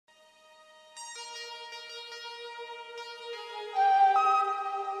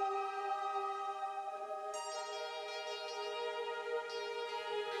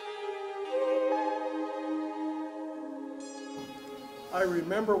I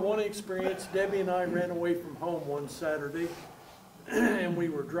remember one experience. Debbie and I ran away from home one Saturday, and we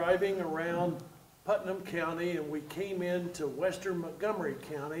were driving around Putnam County, and we came into western Montgomery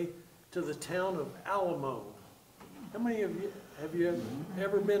County to the town of Alamo. How many of you, have you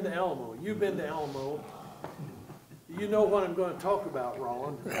ever been to Alamo? You've been to Alamo. You know what I'm going to talk about,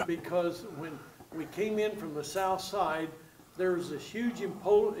 Rollin, because when we came in from the south side, there was this huge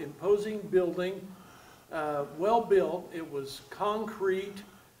imposing building, well built. It was concrete.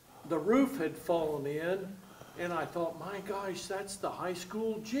 The roof had fallen in, and I thought, my gosh, that's the high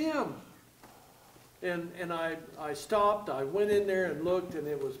school gym. And I stopped, I went in there and looked, and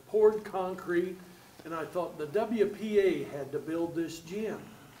it was poured concrete, and I thought the WPA had to build this gym.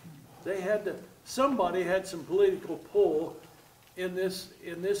 They had to, somebody had some political pull in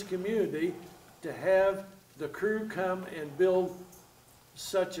this community to have the crew come and build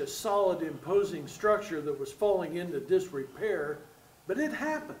such a solid, imposing structure that was falling into disrepair, but it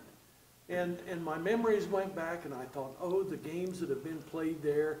happened. And my memories went back, and I thought, oh, the games that have been played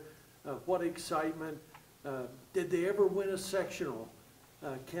there, what excitement. Did they ever win a sectional?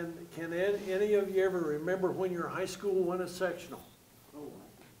 Can any of you ever remember when your high school won a sectional?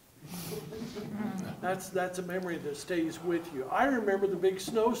 That's a memory that stays with you. I remember the big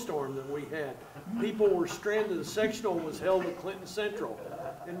snowstorm that we had. People were stranded. The sectional was held at Clinton Central.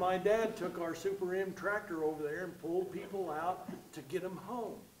 And my dad took our Super M tractor over there and pulled people out to get them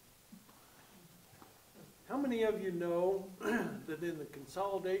home. How many of you know that in the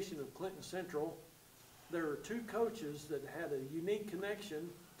consolidation of Clinton Central, there are two coaches that had a unique connection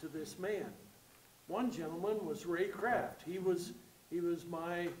to this man? One gentleman was Ray Kraft. He was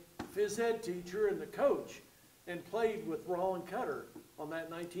my phys ed teacher and the coach, and played with Rollin Cutter on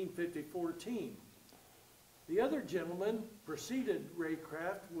that 1954 team. The other gentleman preceded Ray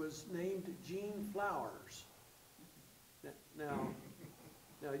Kraft was named Gene Flowers. Now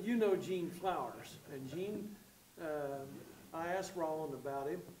you know Gene Flowers, and Gene, I asked Rollin about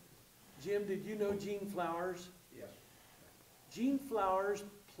him. Jim, did you know Gene Flowers? Yes. Gene Flowers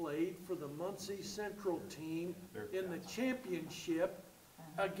played for the Muncie Central team in the championship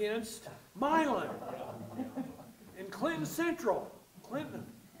against Milan in Clinton Central,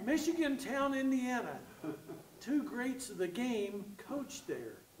 Michigan Town, Indiana. Two greats of the game coached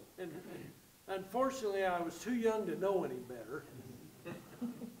there. And unfortunately, I was too young to know any better.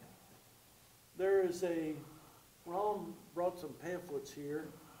 There is Ron brought some pamphlets here,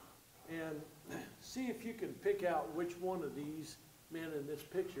 and see if you can pick out which one of these men in this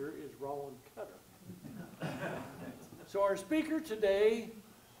picture is Rollin Cutter. So our speaker today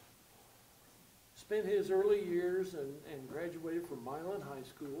spent his early years and graduated from Milan High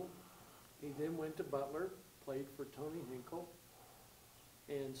School. He then went to Butler, played for Tony Hinkle,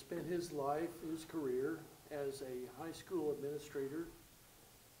 and spent his life, his career, as a high school administrator.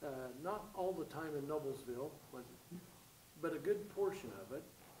 Not all the time in Noblesville, but a good portion of it.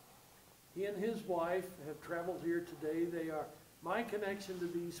 He and his wife have traveled here today. My connection to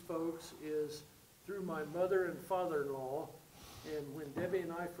these folks is through my mother and father-in-law. And when Debbie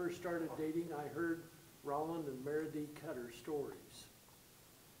and I first started dating, I heard Rollin and Meredith Cutter stories.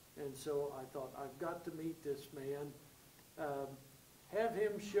 And so I thought, I've got to meet this man. Have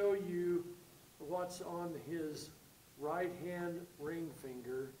him show you what's on his right hand ring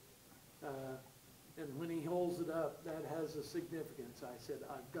finger. And when he holds it up, that has a significance. I said,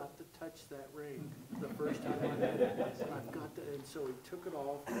 I've got to touch that ring the first time I met it. I've got to, and so he took it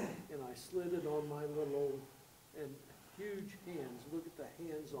off, and I slid it on my little old, and huge hands. Look at the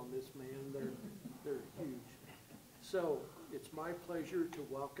hands on this man. They're huge. So it's my pleasure to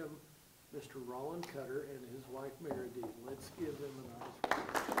welcome Mr. Rollin Cutter and his wife Meredith. Let's give them a nice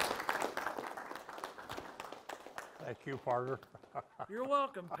round. Thank you, Parker. You're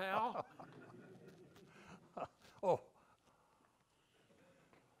welcome, pal. Oh.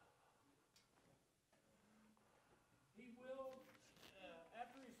 He will,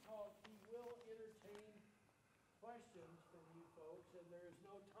 after his talk, he will entertain questions from you folks, and there is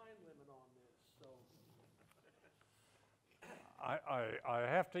no time limit on this, so. I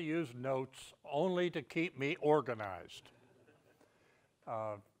have to use notes only to keep me organized.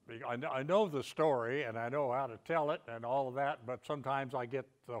 I know the story and I know how to tell it and all of that, but sometimes I get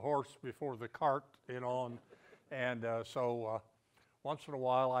the horse before the cart, and so once in a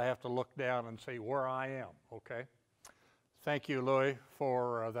while I have to look down and see where I am, okay? Thank you, Louis,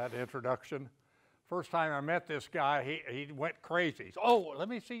 for that introduction. First time I met this guy, he went crazy. He said, oh, let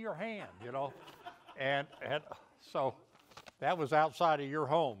me see your hand, and so that was outside of your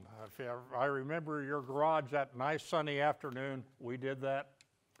home. I remember your garage that nice sunny afternoon. We did that.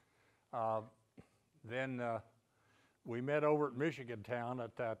 Then we met over at Michigan Town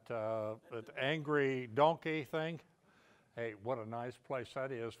at that Angry Donkey thing. Hey, what a nice place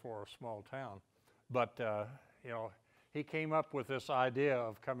that is for a small town. But, you know, he came up with this idea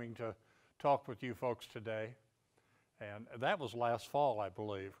of coming to talk with you folks today. And that was last fall, I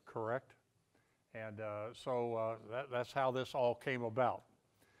believe, correct? And so that's how this all came about.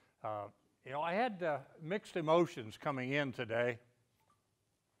 You know, I had mixed emotions coming in today.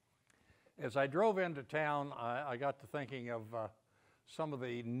 As I drove into town, I got to thinking of some of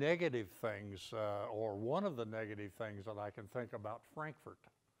the negative things, or one of the negative things that I can think about Frankfort.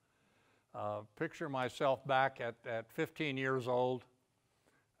 Picture myself back at 15 years old,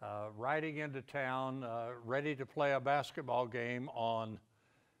 riding into town, ready to play a basketball game on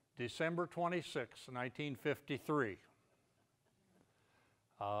December 26, 1953.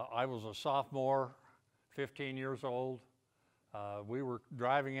 I was a sophomore, 15 years old. We were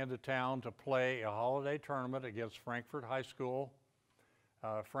driving into town to play a holiday tournament against Frankfort High School.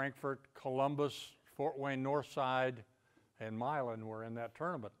 Frankfort, Columbus, Fort Wayne Northside, and Milan were in that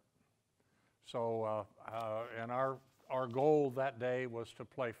tournament. So, and our goal that day was to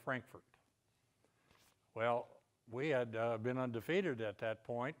play Frankfort. Well, we had been undefeated at that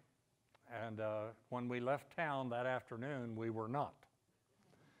point, and when we left town that afternoon, we were not.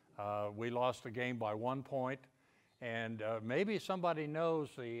 We lost the game by 1 point, and maybe somebody knows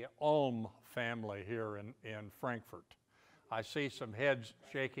the Ulm family here in Frankfort. I see some heads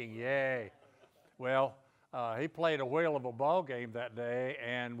shaking, yay. Well, he played a whale of a ball game that day,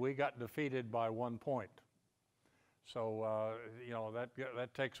 and we got defeated by 1 point. So, you know,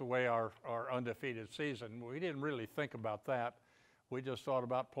 that takes away our undefeated season. We didn't really think about that. We just thought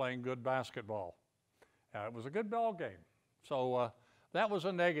about playing good basketball. It was a good ball game. So that was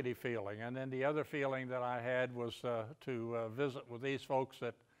a negative feeling. And then the other feeling that I had was to visit with these folks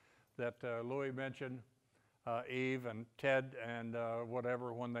that Louis mentioned, Eve and Ted and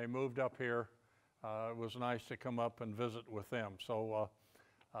whatever, when they moved up here. It was nice to come up and visit with them. So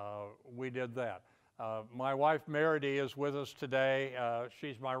we did that. My wife, Meredy, is with us today.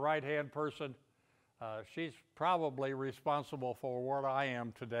 She's my right-hand person. She's probably responsible for what I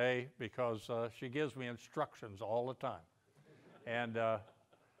am today because she gives me instructions all the time. And,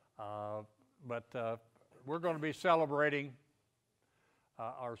 but we're going to be celebrating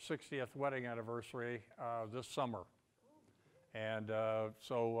our 60th wedding anniversary this summer. And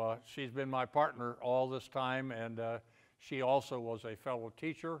so she's been my partner all this time, and she also was a fellow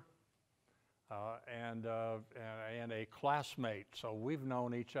teacher and a classmate. So we've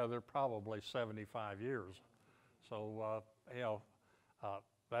known each other probably 75 years. So, you know,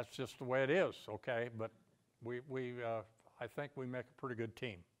 that's just the way it is, okay? But I think we make a pretty good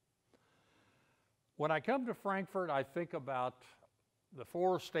team. When I come to Frankfort, I think about the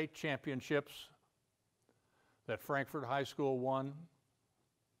 4 state championships that Frankfort High School won,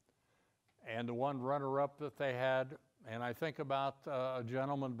 and the one runner-up that they had, and I think about a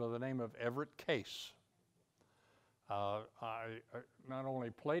gentleman by the name of Everett Case. I not only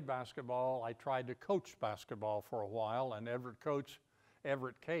played basketball, I tried to coach basketball for a while, and Everett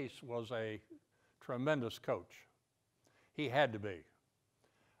Case was a tremendous coach. He had to be.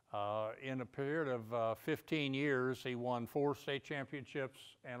 In a period of 15 years, he won 4 state championships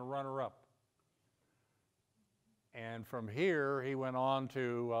and a runner-up. And from here, he went on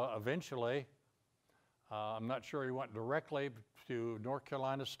to eventually, I'm not sure he went directly to North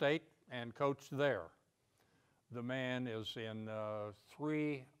Carolina State and coached there. The man is in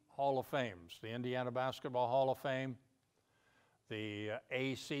 3 Hall of Fames, the Indiana Basketball Hall of Fame, the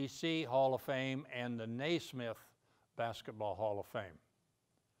ACC Hall of Fame, and the Naismith Basketball Hall of Fame.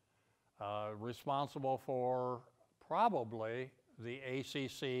 Responsible for probably the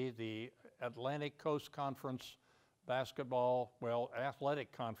ACC, the Atlantic Coast Conference basketball, well,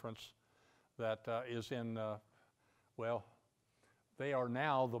 athletic conference that is in, well, they are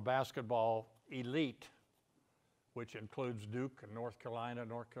now the basketball elite, which includes Duke and North Carolina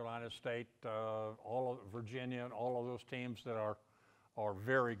State, all of Virginia, and all of those teams that are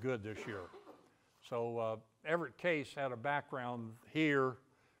very good this year. So Everett Case had a background here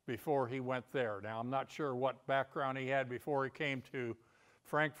before he went there. Now, I'm not sure what background he had before he came to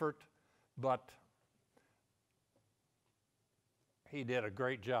Frankfort, but he did a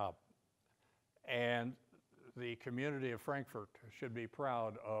great job. And the community of Frankfort should be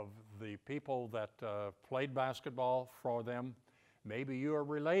proud of the people that played basketball for them. Maybe you are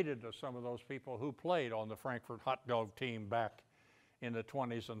related to some of those people who played on the Frankfort hot dog team back in the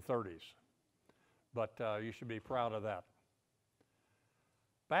 20s and 30s. But you should be proud of that.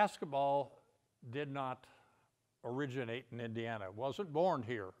 Basketball did not originate in Indiana. It wasn't born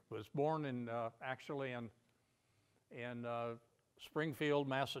here. It was born in actually in Springfield,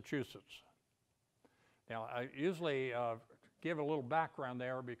 Massachusetts. Now, I usually give a little background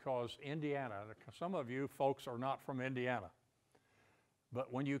there because Indiana, some of you folks are not from Indiana.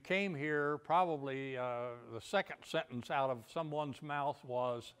 But when you came here, probably the second sentence out of someone's mouth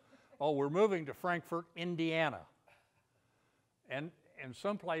was, oh, we're moving to Frankfort, Indiana. And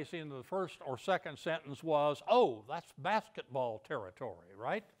someplace in the first or second sentence was, oh, that's basketball territory,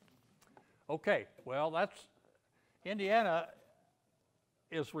 right? Okay, well, Indiana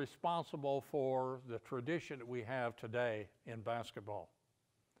is responsible for the tradition that we have today in basketball.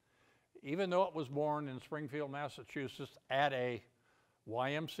 Even though it was born in Springfield, Massachusetts at a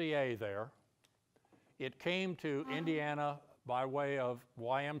YMCA there, it came to Indiana by way of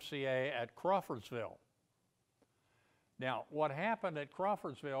YMCA at Crawfordsville. Now, what happened at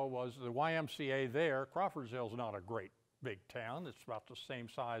Crawfordsville was the YMCA there, Crawfordsville's not a great big town, it's about the same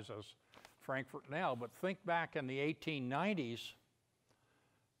size as Frankfort now, but think back in the 1890s,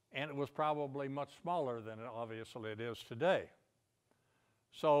 and it was probably much smaller than obviously it is today.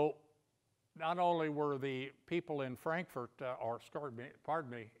 So not only were the people in Frankfort,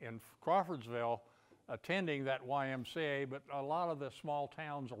 in Crawfordsville attending that YMCA, but a lot of the small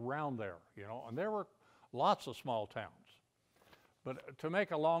towns around there, you know, and there were lots of small towns. But to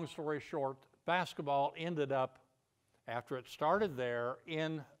make a long story short, basketball ended up, after it started there,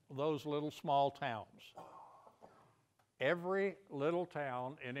 in those little small towns. Every little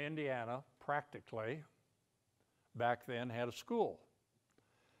town in Indiana, practically, back then had a school.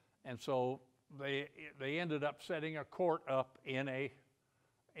 And so they ended up setting a court up in a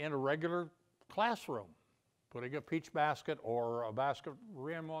regular classroom, putting a peach basket or a basket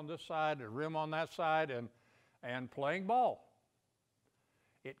rim on this side and rim on that side and playing ball.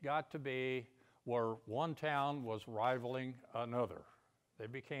 It got to be where one town was rivaling another. They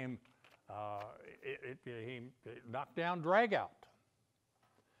became knockdown dragout.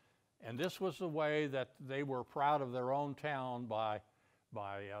 And this was the way that they were proud of their own town by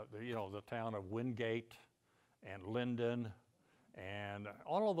the town of Wingate and Linden and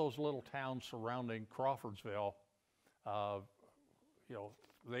all of those little towns surrounding Crawfordsville.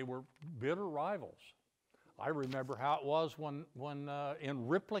 They were bitter rivals. I remember how it was when in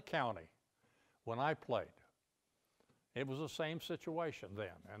Ripley County when I played. It was the same situation then,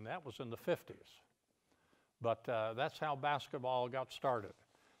 and that was in the 50s. But that's how basketball got started.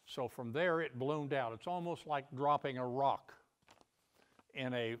 So from there, it bloomed out. It's almost like dropping a rock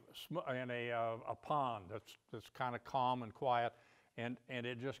in a pond that's kind of calm and quiet, and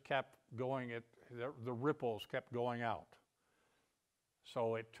it just kept going. The ripples kept going out.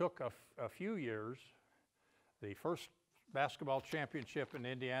 So it took a few years. The first basketball championship in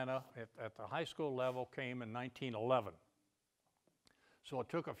Indiana at the high school level came in 1911. So it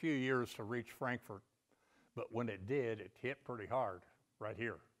took a few years to reach Frankfort, but when it did, it hit pretty hard right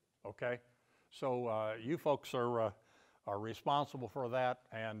here, okay? So you folks are responsible for that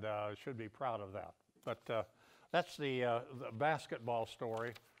and should be proud of that. But that's the basketball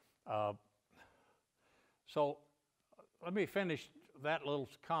story. So let me finish that little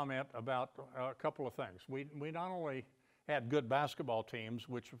comment about a couple of things. We not only had good basketball teams,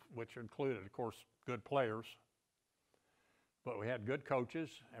 which included, of course, good players, but we had good coaches,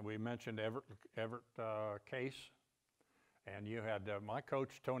 and we mentioned Everett Case, and you had my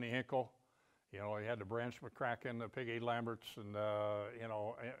coach, Tony Hinkle. You know, you had the Branch McCracken, the Piggy Lamberts, and and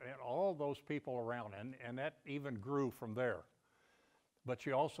all those people around, and that even grew from there. But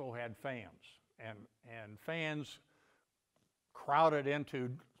you also had fans, and fans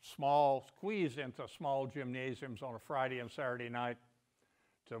squeezed into small gymnasiums on a Friday and Saturday night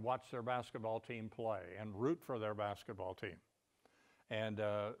to watch their basketball team play and root for their basketball team. And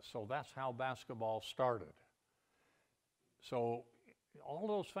so that's how basketball started. So all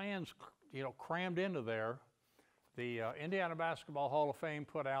those fans, crammed into there. The Indiana Basketball Hall of Fame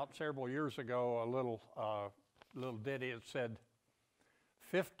put out several years ago a little ditty that said,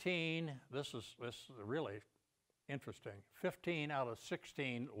 15, this is really interesting, 15 out of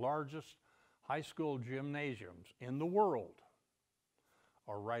 16 largest high school gymnasiums in the world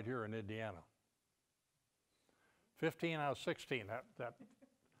are right here in Indiana. 15 out of 16, that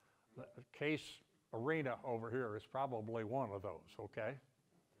Case Arena over here is probably one of those, okay?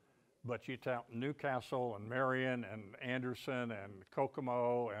 But you count Newcastle and Marion and Anderson and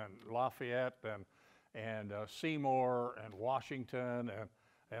Kokomo and Lafayette and Seymour and Washington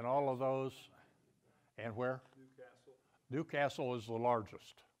and all of those. And where? Newcastle is the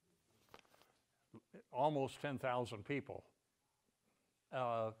largest. Almost 10,000 people.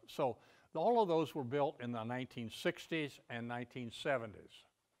 So all of those were built in the 1960s and 1970s.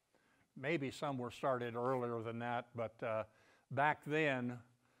 maybe some were started earlier than that, but back then,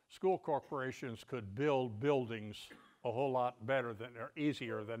 school corporations could build buildings a whole lot better than, or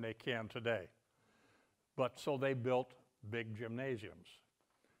easier than they can today. But so they built big gymnasiums.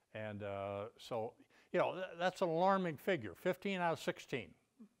 And so, you know, that's an alarming figure, 15 out of 16.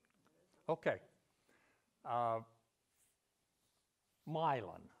 Okay.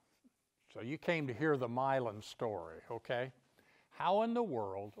 Milan. So you came to hear the Milan story, okay? How in the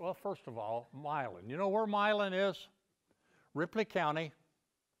world, well, first of all, Milan. You know where Milan is? Ripley County,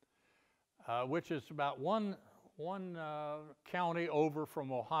 which is about one county over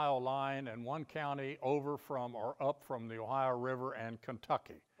from Ohio line and one county over from or up from the Ohio River and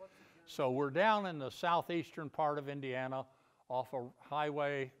Kentucky. So we're down in the southeastern part of Indiana off a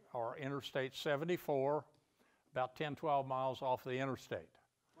highway or Interstate 74, about 10, 12 miles off the interstate.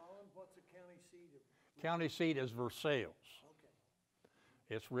 Rollin, what's the county seat of? County seat is Versailles.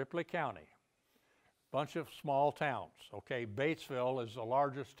 Okay. It's Ripley County. Bunch of small towns, okay? Batesville is the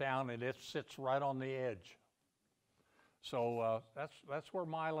largest town and it sits right on the edge. So that's where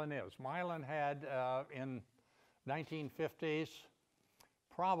Milan is. Milan had in 1950s,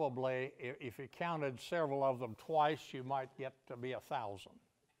 probably, if you counted several of them twice, you might get to be 1,000.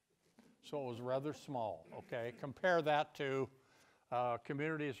 So it was rather small, okay? Compare that to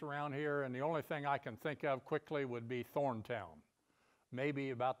communities around here, and the only thing I can think of quickly would be Thorntown,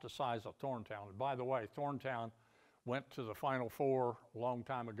 maybe about the size of Thorntown. And by the way, Thorntown went to the Final Four a long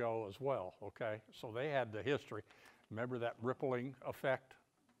time ago as well, okay? So they had the history. Remember that rippling effect?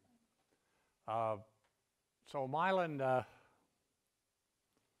 So Milan,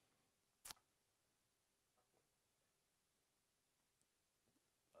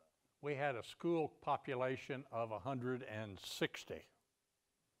 we had a school population of 160.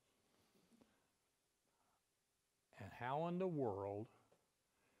 And how in the world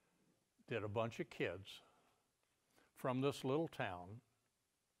did a bunch of kids from this little town,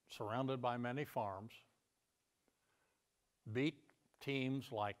 surrounded by many farms, beat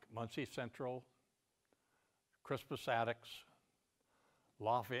teams like Muncie Central, Crispus Attucks,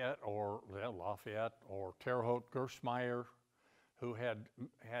 Lafayette or Terre Haute Gershmeyer, who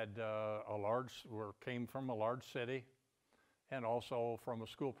came from a large city, and also from a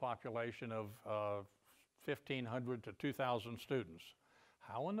school population of 1,500 to 2,000 students.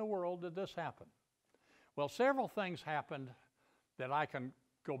 How in the world did this happen? Well, several things happened that I can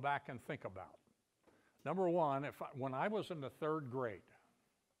go back and think about. Number one, when I was in the 3rd grade,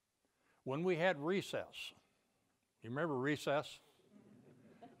 when we had recess, you remember recess?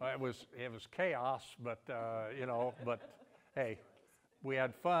 It was chaos, but you know, but hey, we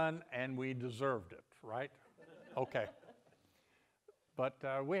had fun and we deserved it, right? Okay. But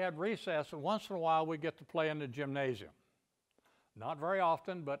we had recess, and once in a while we get to play in the gymnasium. Not very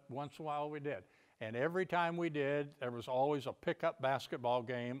often, but once in a while we did. And every time we did, there was always a pickup basketball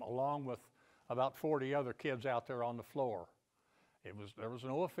game along with about 40 other kids out there on the floor. There was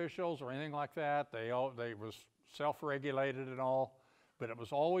no officials or anything like that. They was self-regulated and all, but it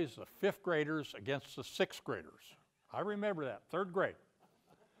was always the 5th graders against the 6th graders. I remember that, 3rd grade.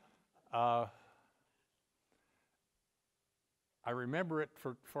 I remember it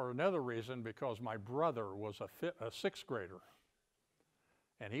for another reason, because my brother was a 6th grader,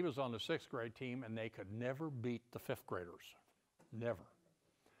 and he was on the 6th grade team, and they could never beat the 5th graders, never.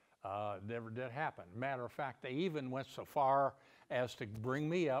 Never did happen. Matter of fact, they even went so far as to bring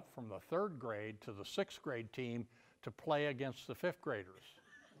me up from the 3rd grade to the 6th grade team to play against the 5th graders.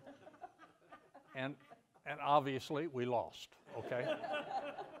 And obviously we lost, okay?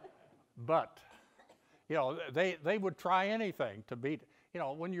 But, you know, they would try anything to beat, you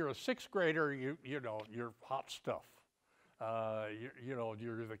know, when you're a 6th grader, you know, you're hot stuff. You know,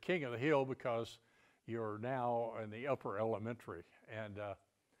 you're the king of the hill because you're now in the upper elementary. And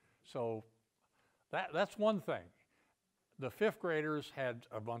so that's one thing. The 5th graders had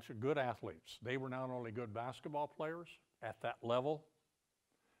a bunch of good athletes. They were not only good basketball players at that level,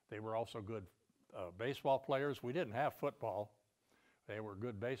 they were also good baseball players. We didn't have football. They were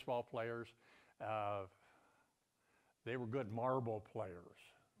good baseball players. They were good marble players,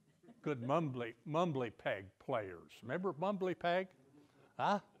 good mumbly peg players. Remember mumbly peg?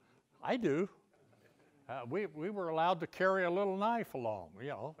 Huh? I do. We were allowed to carry a little knife along, you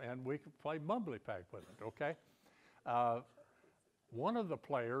know, and we could play mumbly peg with it, okay? One of the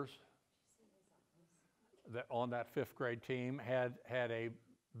players that on that 5th grade team had a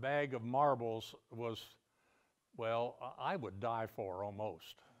bag of marbles I would die for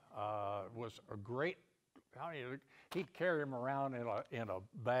almost. Was a great, he'd carry them around in a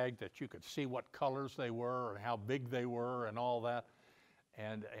bag that you could see what colors they were and how big they were and all that.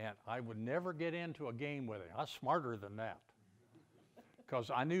 And I would never get into a game with him. I was smarter than that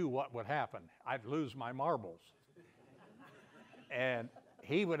because I knew what would happen. I'd lose my marbles. And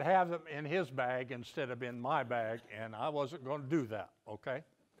he would have them in his bag instead of in my bag, and I wasn't going to do that, okay?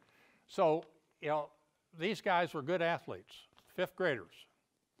 So, you know, these guys were good athletes, 5th graders.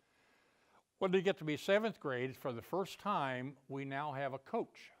 When they get to be 7th grade, for the first time, we now have a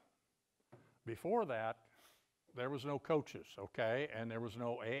coach. Before that, there was no coaches, okay? And there was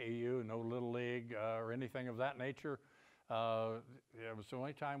no AAU, no Little League, or anything of that nature. It was the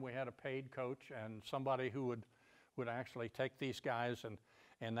only time we had a paid coach and somebody who would actually take these guys,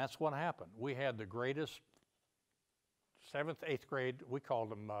 and that's what happened. We had the greatest 7th, 8th grade, we called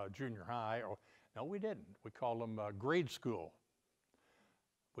them junior high, or no, we didn't. We called them grade school.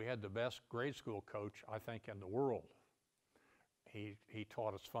 We had the best grade school coach, I think, in the world. He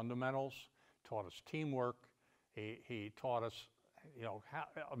taught us fundamentals, taught us teamwork. He taught us, you know,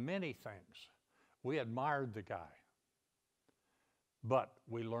 many things. We admired the guy, but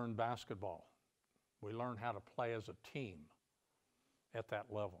we learned basketball. We learned how to play as a team at that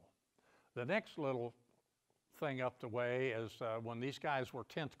level. The next little thing up the way is when these guys were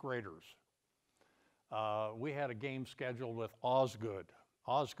 10th graders, we had a game scheduled with Osgood.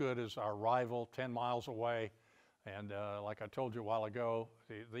 Osgood is our rival, 10 miles away. And like I told you a while ago,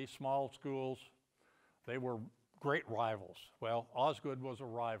 these small schools, they were great rivals. Well, Osgood was a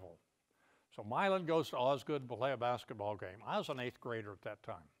rival. So Milan goes to Osgood to play a basketball game. I was an 8th grader at that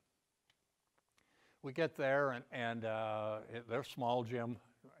time. We get there, and their small gym,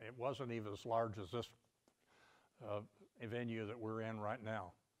 it wasn't even as large as this venue that we're in right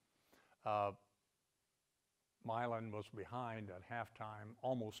now. Milan was behind at halftime,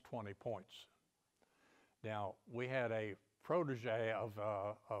 almost 20 points. Now, we had a protege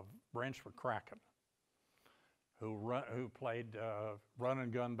of Branchford Kraken who played run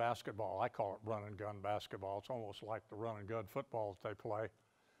and gun basketball. I call it run and gun basketball. It's almost like the run and gun football that they play.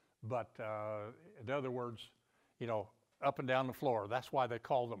 But in other words, you know, up and down the floor. That's why they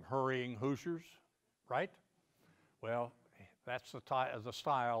call them hurrying Hoosiers, right? Well, that's the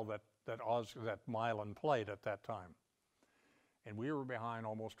style that Milan played at that time. And we were behind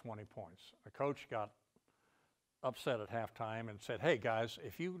almost 20 points. The coach got upset at halftime and said, "Hey guys,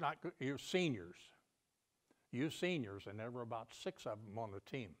 if you seniors, and there were about 6 of them on the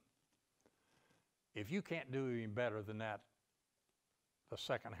team, if you can't do any better than that the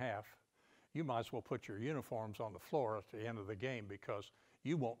second half, you might as well put your uniforms on the floor at the end of the game because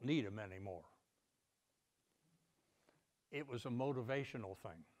you won't need them anymore." It was a motivational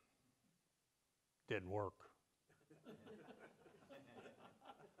thing. Didn't work.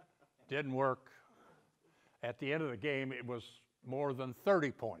 Didn't work. At the end of the game, it was more than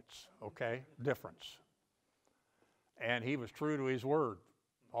 30 points, okay, difference. And he was true to his word.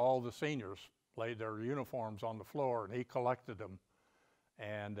 All the seniors laid their uniforms on the floor, and he collected them.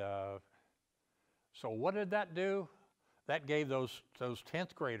 And so what did that do? That gave those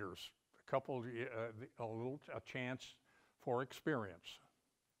 10th graders a chance for experience,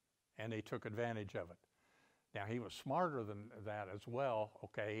 and they took advantage of it. Now, he was smarter than that as well.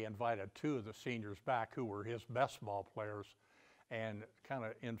 Okay, he invited 2 of the seniors back who were his best ball players and kind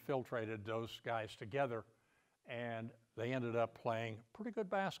of infiltrated those guys together, and they ended up playing pretty good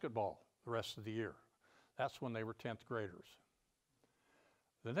basketball the rest of the year. That's when they were 10th graders.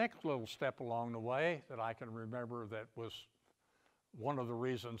 The next little step along the way that I can remember that was one of the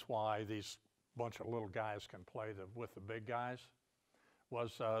reasons why these bunch of little guys can play with the big guys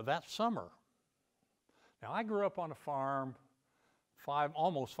was that summer. Now, I grew up on a farm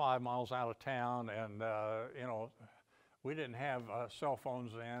almost 5 miles out of town, and you know, we didn't have cell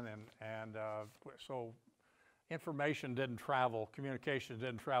phones then, and so information didn't travel, communication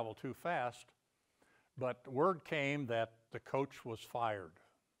didn't travel too fast, but word came that the coach was fired.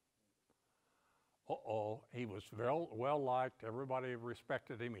 He was well liked. Everybody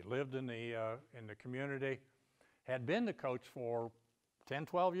respected him. He lived in the community, had been the coach for 10,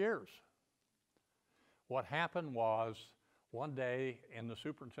 12 years. What happened was, one day in the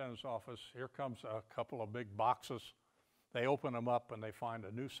superintendent's office, here comes a couple of big boxes. They open them up and they find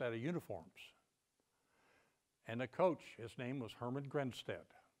a new set of uniforms. And the coach, his name was Herman Grinstead.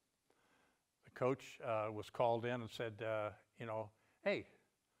 The coach was called in and said, you know, "Hey,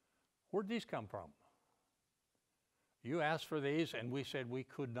 where'd these come from? You asked for these, and we said we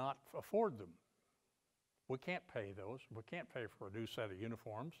could not afford them. We can't pay those. We can't pay for a new set of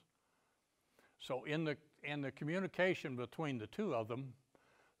uniforms." So in the communication between the 2 of them,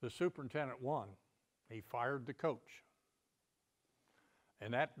 the superintendent won. He fired the coach.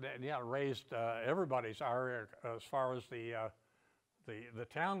 And that raised everybody's ire as far as the the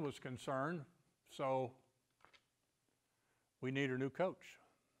town was concerned, so we need a new coach.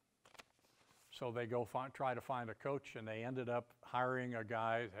 So they go try to find a coach, and they ended up hiring a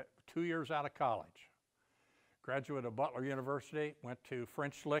guy 2 years out of college. Graduate of Butler University, went to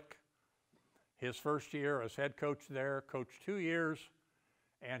French Lick. His first year as head coach there, coached 2 years,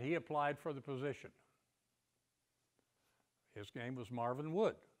 and he applied for the position. His name was Marvin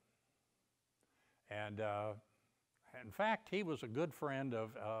Wood. And in fact, he was a good friend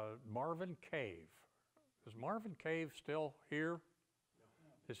of Marvin Cave. Is Marvin Cave still here?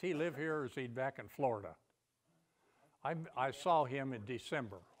 Does he live here, or is he back in Florida? I saw him in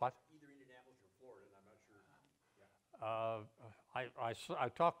December. What? Either Indianapolis or Florida, I'm not sure. I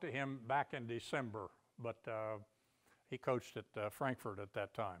talked to him back in December, but he coached at Frankfort at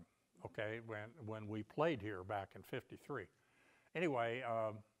that time, okay, when we played here back in '53. Anyway,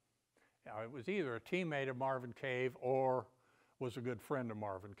 I was either a teammate of Marvin Cave or was a good friend of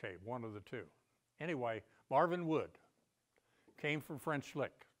Marvin Cave, one of the two. Anyway, Marvin Wood came from French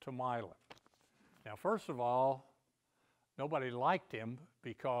Lick to Milan. Now, first of all, nobody liked him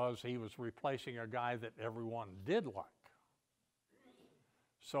because he was replacing a guy that everyone did like.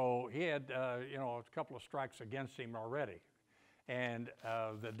 So he had, a couple of strikes against him already. And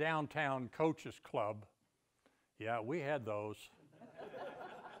the downtown coaches club, yeah, we had those. We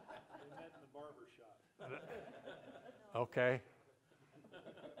met in the barber shop. Okay.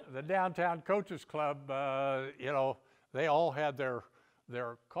 The downtown coaches club, they all had their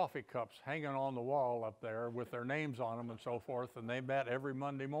coffee cups hanging on the wall up there with their names on them and so forth, and they met every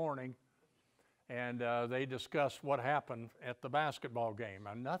Monday morning, and they discussed what happened at the basketball game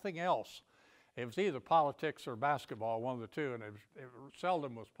and nothing else. It was either politics or basketball, one of the two, and it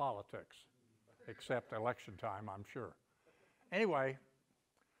seldom was politics, except election time, I'm sure. Anyway,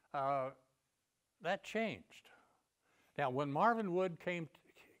 that changed. Now, when Marvin Wood came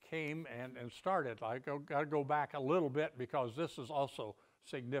and started, I got to go back a little bit because this is also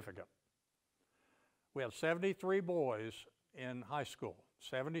significant. We had 73 boys in high school,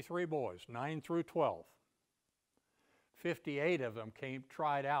 73 boys, 9 through 12. 58 of them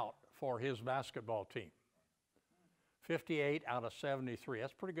tried out for his basketball team. 58 out of 73,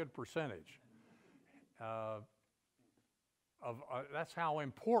 that's a pretty good percentage. That's how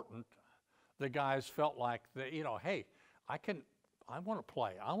important the guys felt like, hey, I want to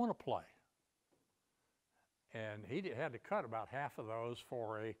play. And he had to cut about half of those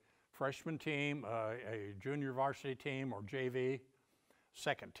for a freshman team, a junior varsity team or JV,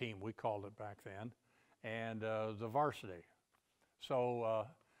 second team we called it back then, and the varsity. So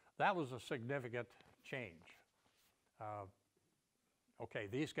that was a significant change. Okay,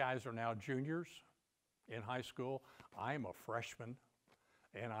 these guys are now juniors in high school. I'm a freshman,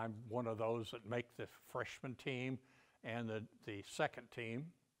 and I'm one of those that make the freshman team and the second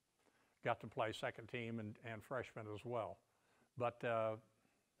team. Got to play second team and freshman as well. But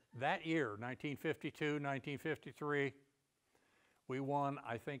that year, 1952, 1953, we won,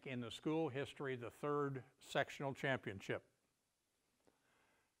 I think, in the school history, the third sectional championship.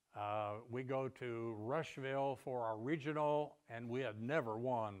 We go to Rushville for our regional, and we had never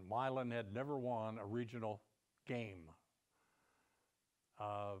won. Milan had never won a regional game.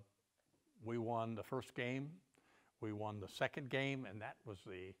 We won the first game. We won the second game, and that was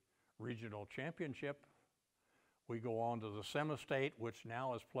the regional championship. We go on to the semi-state, which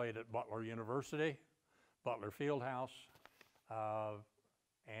now is played at Butler University, Butler Fieldhouse,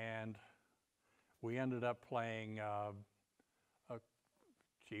 and we ended up playing,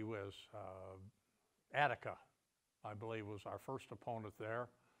 Attica, I believe, was our first opponent there.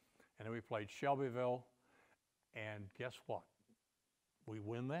 And then we played Shelbyville, and guess what? We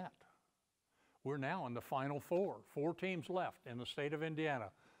win that. We're now in the Final Four. 4 teams left in the state of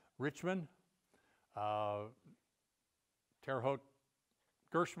Indiana. Richmond, Terre Haute,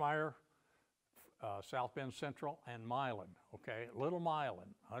 Gershmeyer, South Bend Central, and Milan, okay? Little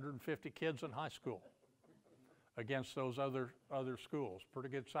Milan, 150 kids in high school against those other schools, pretty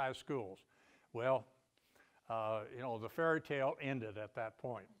good sized schools. Well, the fairy tale ended at that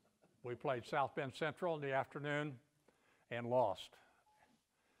point. We played South Bend Central in the afternoon and lost.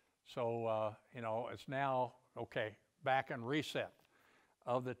 So, it's now, okay, back and reset.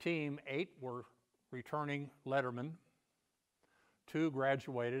 Of the team, 8 were returning lettermen, 2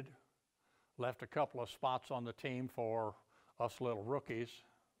 graduated, left a couple of spots on the team for us little rookies,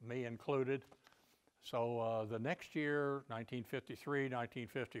 me included. So the next year, 1953,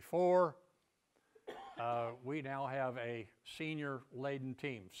 1954, we now have a senior-laden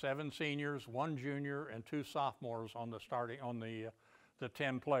team, 7 seniors, 1 junior, and 2 sophomores on the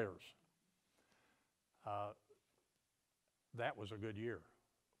 10 players. that was a good year.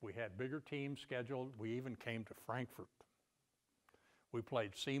 We had bigger teams scheduled. We even came to Frankfort. We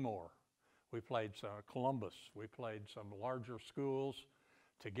played Seymour. We played Columbus. We played some larger schools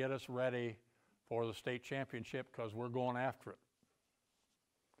to get us ready for the state championship because we're going after it.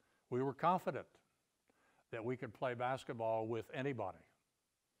 We were confident that we could play basketball with anybody.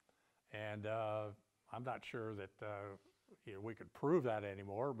 And I'm not sure that we could prove that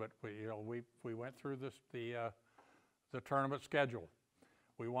anymore, but we went through the tournament schedule.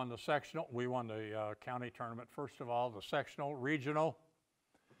 We won the sectional, we won the county tournament first of all, the sectional, regional.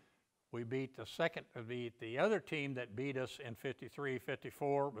 We beat the other team that beat us in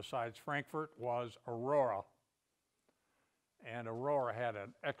 53-54 besides Frankfort was Aurora. And Aurora had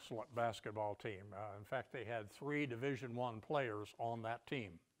an excellent basketball team. In fact, they had 3 Division I players on that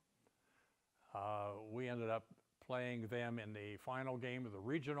team. We ended up playing them in the final game of the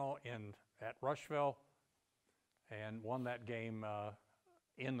regional at Rushville and won that game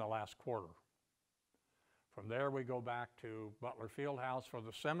in the last quarter. From there, we go back to Butler Fieldhouse for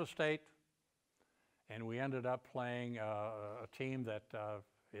the semi-state, and we ended up playing a team that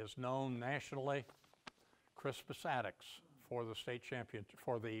is known nationally, Crispus Attucks, for the state championship,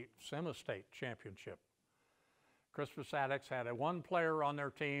 for the semi-state championship. Crispus Attucks had one player on their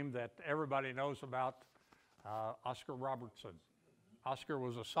team that everybody knows about, Oscar Robertson. Oscar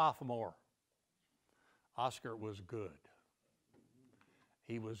was a sophomore. Oscar was good.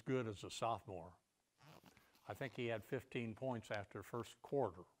 He was good as a sophomore. I think he had 15 points after first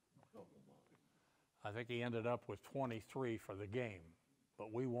quarter. I think he ended up with 23 for the game,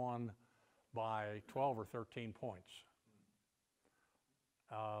 but we won by 12 or 13 points.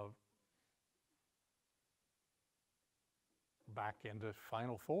 Back into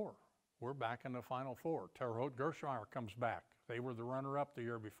Final Four. We're back in the Final Four. Terre Haute Gershmeyer comes back. They were the runner-up the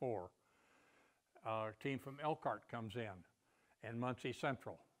year before. A team from Elkhart comes in, and Muncie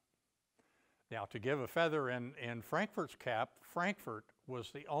Central. Now, to give a feather in Frankfort's cap, Frankfort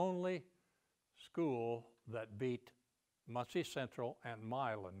was the only school that beat Muncie Central and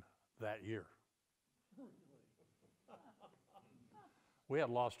Milan that year. We had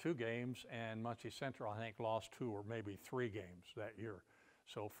lost 2 games, and Muncie Central, I think, lost 2 or maybe 3 games that year.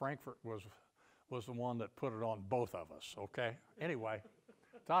 So Frankfort was the one that put it on both of us, okay? Anyway,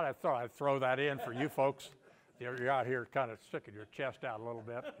 thought I'd throw that in for you folks. You're out here kind of sticking your chest out a little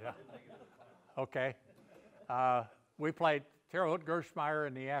bit, yeah. Okay. We played Terre Haute Gershmeyer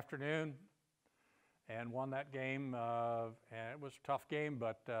in the afternoon and won that game. And it was a tough game,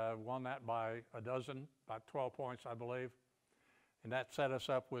 but won that by a dozen, about 12 points, I believe. And that set us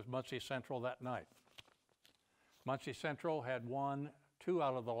up with Muncie Central that night. Muncie Central had won 2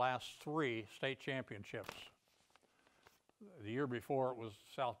 out of the last 3 state championships. The year before it was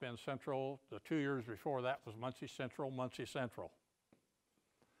South Bend Central. The 2 years before that was Muncie Central, Muncie Central.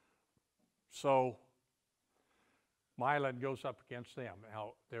 So Milan goes up against them.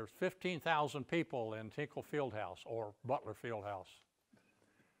 Now, there's 15,000 people in Tinkle Fieldhouse or Butler Fieldhouse.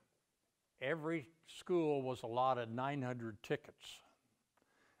 Every school was allotted 900 tickets,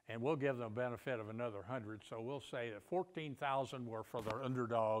 and we'll give them a benefit of another 100. So we'll say that 14,000 were for their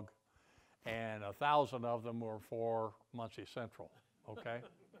underdog, and 1,000 of them were for Muncie Central, okay,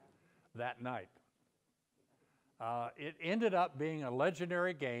 that night. It ended up being a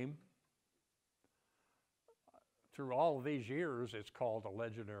legendary game. Through all of these years, it's called a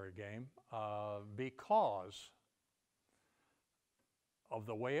legendary game because of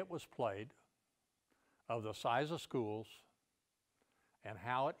the way it was played, of the size of schools, and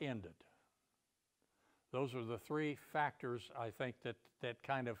how it ended. Those are the 3 factors, I think, that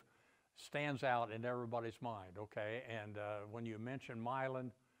kind of stands out in everybody's mind, okay? And when you mention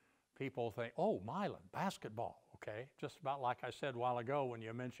Milan, people think, oh, Milan, basketball, okay? Just about like I said a while ago when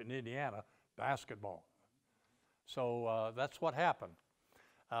you mentioned Indiana, basketball. So that's what happened.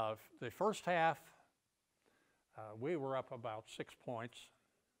 The first half, we were up about 6 points.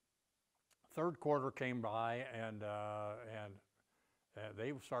 Third quarter came by, and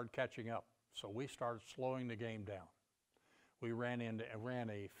they started catching up. So we started slowing the game down. We ran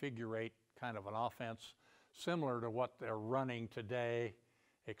a figure-8 kind of an offense, similar to what they're running today,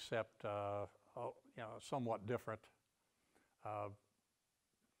 except somewhat different.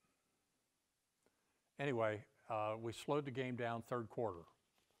 Anyway, we slowed the game down third quarter.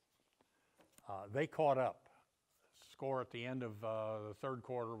 They caught up. Score at the end of the third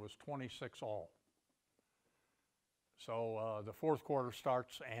quarter was 26-all. So the fourth quarter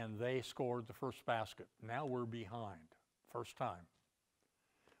starts, and they scored the first basket. Now we're behind, first time.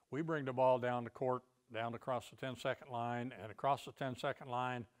 We bring the ball down the court, down across the 10-second line, and across the 10-second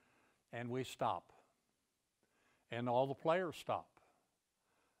line, and we stop. and all the players stop.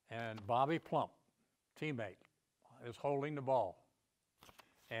 And Bobby Plump, teammate, is holding the ball.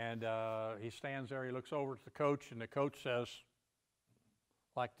 And he stands there, he looks over at the coach, and the coach says,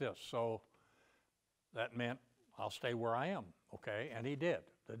 like this. So that meant, I'll stay where I am, okay? And he did.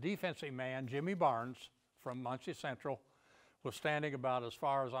 The defensive man, Jimmy Barnes, from Muncie Central, was standing about as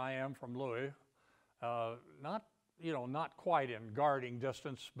far as I am from Louis. Not quite in guarding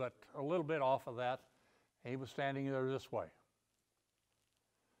distance, but a little bit off of that. He was standing there this way.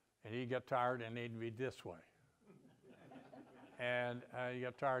 And he'd get tired and he'd be this way. And he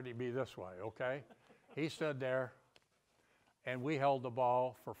got tired, he'd be this way, okay? He stood there, and we held the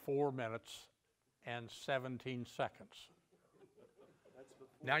ball for 4 minutes and 17 seconds.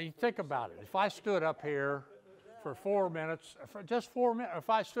 Now you think about it. If I stood up here for 4 minutes, just 4 minutes,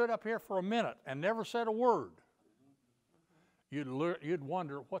 if I stood up here for a minute and never said a word, you'd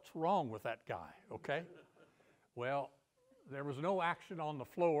wonder what's wrong with that guy, okay? Well, there was no action on the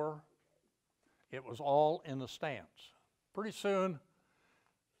floor. It was all in the stands. Pretty soon,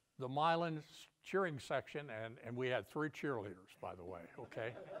 the Milan cheering section, and we had 3 cheerleaders, by the way,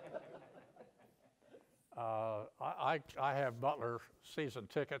 okay? I have Butler season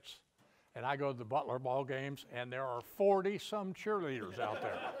tickets, and I go to the Butler ball games, and there are 40-some cheerleaders out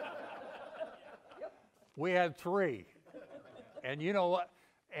there. We had 3, and you know what?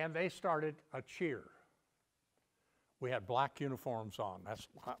 And they started a cheer. We had black uniforms on.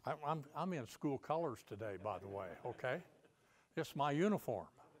 I'm in school colors today, by the way, okay? It's my uniform.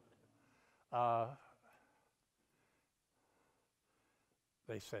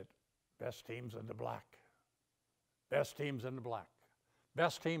 They said, best teams in the black. Best teams in the black.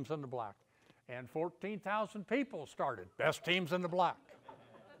 Best teams in the black. And 14,000 people started, best teams in the black.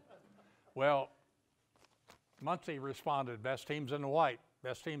 Well, Muncie responded, best teams in the white.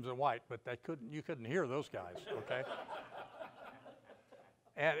 Best teams in white, but you couldn't hear those guys, okay?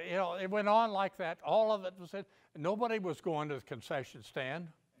 And, it went on like that. All of it was it. Nobody was going to the concession stand.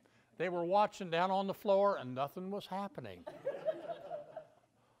 They were watching down on the floor, and nothing was happening.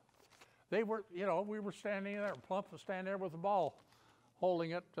 We were standing there. Plump was standing there with the ball,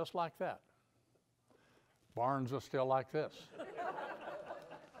 holding it just like that. Barnes was still like this.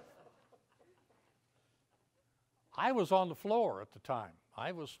 I was on the floor at the time.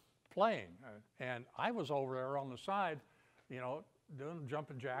 I was playing, and I was over there on the side, doing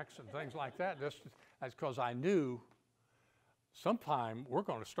jumping jacks and things like that. That's because I knew sometime we're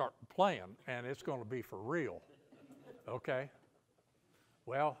going to start playing, and it's going to be for real, okay?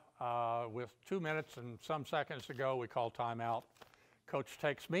 Well, with 2 minutes and some seconds to go, we call timeout. Coach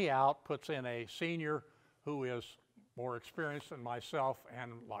takes me out, puts in a senior who is more experienced than myself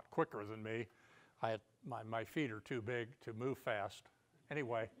and a lot quicker than me. My feet are too big to move fast.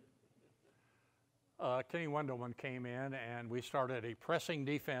 Anyway, Kenny Wendelman came in, and we started a pressing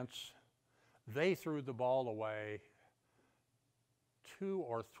defense. They threw the ball away 2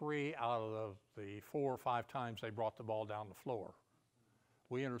 or 3 out of the 4 or 5 times they brought the ball down the floor.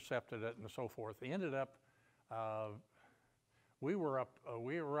 We intercepted it and so forth. They ended up, we were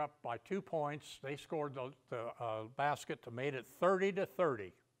up by 2 points. They scored the basket to made it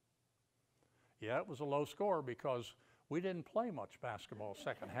 30-30. Yeah, it was a low score because we didn't play much basketball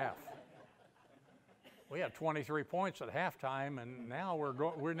second half. We had 23 points at halftime, and now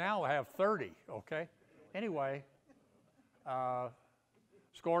we now have 30. Okay. Anyway,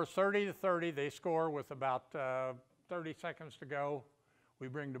 scores 30-30. They score with about 30 seconds to go. We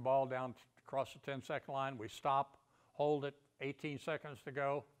bring the ball down across the 10-second line. We stop, hold it. 18 seconds to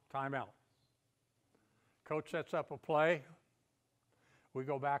go. Timeout. Coach sets up a play. We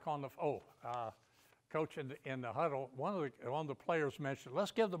go back on the, coach in the huddle, one of the players mentioned,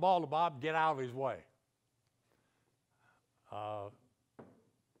 let's give the ball to Bob, get out of his way. I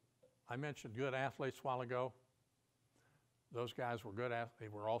mentioned good athletes a while ago. Those guys were good athletes. They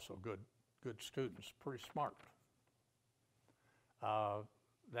were also good students, pretty smart.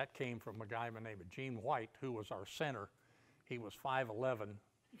 That came from a guy by the name of Gene White, who was our center. He was 5'11",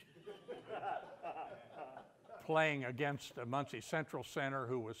 playing against a Muncie Central center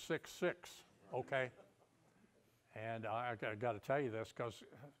who was 6'6", okay? And I got to tell you this because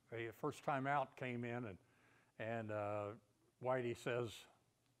the first time out came in, and Whitey says,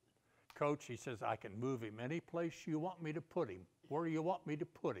 Coach, he says, I can move him any place you want me to put him. Where do you want me to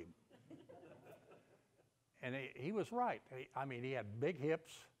put him? And he was right. He had big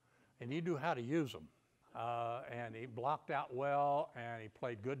hips, and he knew how to use them. And he blocked out well, and he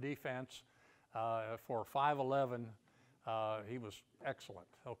played good defense. For 5'11", he was excellent,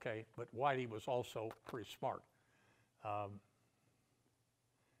 okay? But Whitey was also pretty smart.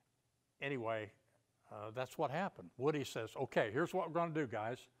 Anyway, that's what happened. Woody says, okay, here's what we're going to do,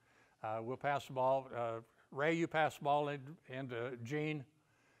 guys. We'll pass the ball. Ray, you pass the ball into Gene.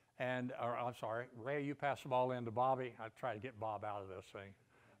 Or I'm sorry, Ray, you pass the ball into Bobby. I try to get Bob out of this thing,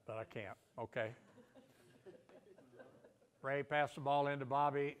 but I can't. Okay. Ray, pass the ball into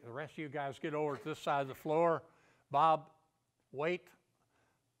Bobby. The rest of you guys get over to this side of the floor. Bob, wait.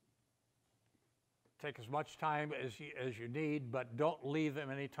 Take as much time as you need, but don't leave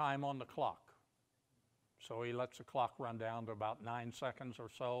him any time on the clock. So he lets the clock run down to about 9 seconds or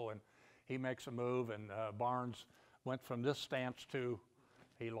so, and he makes a move, and Barnes went from this stance to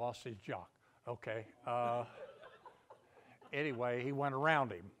he lost his jock. Okay. Anyway, he went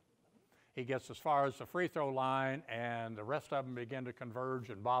around him. He gets as far as the free throw line, and the rest of them begin to converge,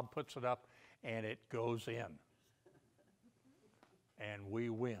 and Bob puts it up, and it goes in. And we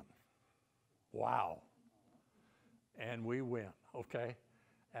win. Wow. And we win, okay?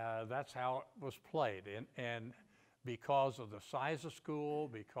 That's how it was played. And because of the size of school,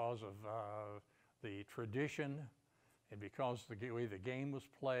 because of the tradition, and because of the way the game was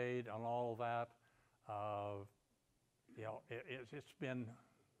played and all of that, you know, it's been,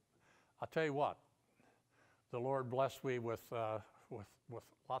 I'll tell you what, the Lord blessed me with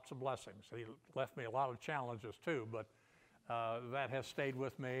lots of blessings. He left me a lot of challenges too, but that has stayed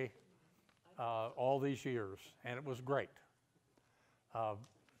with me all these years, and it was great.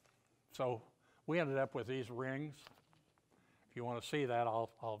 So we ended up with these rings. If you want to see that,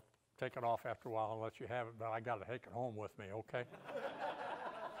 I'll take it off after a while and let you have it, but I got to take it home with me, okay?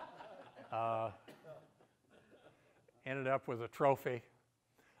 Ended up with a trophy.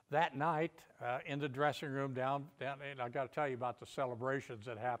 That night, in the dressing room down, and I got to tell you about the celebrations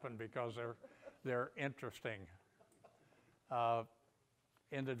that happened because they're interesting.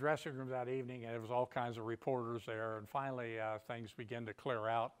 In the dressing room that evening, and there was all kinds of reporters there, and finally things begin to clear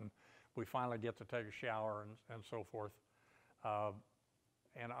out, and we finally get to take a shower and so forth.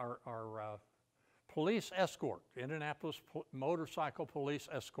 And our police escort, Indianapolis motorcycle police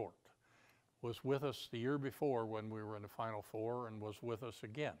escort, was with us the year before when we were in the Final Four, and was with us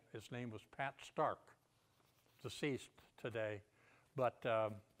again. His name was Pat Stark, deceased today. But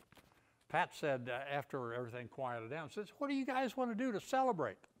Pat said after everything quieted down, says, what do you guys want to do to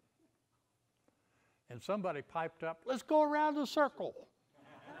celebrate? And somebody piped up, let's go around the circle.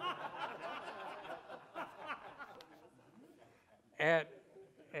 and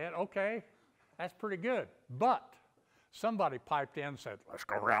okay, that's pretty good. But somebody piped in and said, let's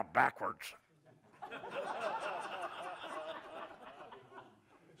go around backwards.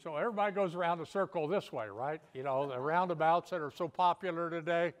 So everybody goes around the circle this way, right? You know, the roundabouts that are so popular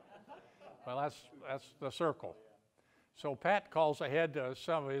today. Well, that's the circle. So Pat calls ahead to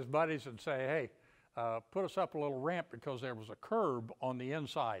some of his buddies and say, hey, put us up a little ramp because there was a curb on the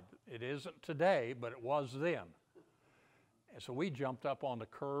inside. It isn't today, but it was then. And so we jumped up on the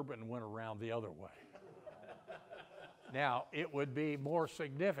curb and went around the other way. Now, it would be more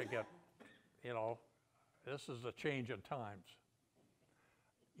significant, you know, this is a change in times.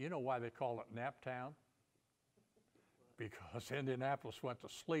 You know why they call it Naptown? Because Indianapolis went to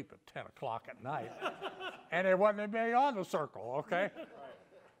sleep at 10 o'clock at night, and there wasn't anybody on the circle, okay?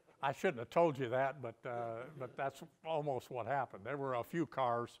 I shouldn't have told you that, but that's almost what happened. There were a few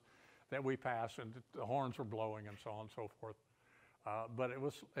cars that we passed, and the horns were blowing and so on and so forth. But it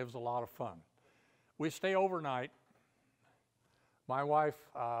was a lot of fun. We stay overnight. My wife,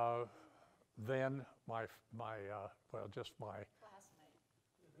 then just my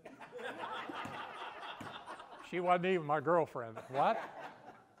she wasn't even my girlfriend. What?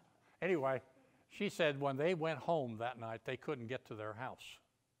 Anyway, she said when they went home that night, they couldn't get to their house.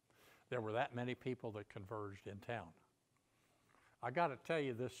 There were that many people that converged in town. I got to tell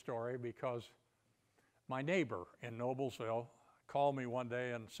you this story because my neighbor in Noblesville called me one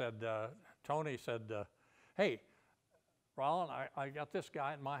day and said, Tony said, hey, Rollin, I got this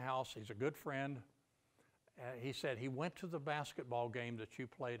guy at my house. He's a good friend. He said he went to the basketball game that you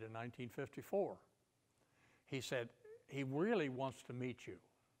played in 1954. He said, he really wants to meet you.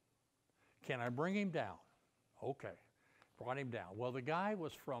 Can I bring him down? Okay, brought him down. Well, the guy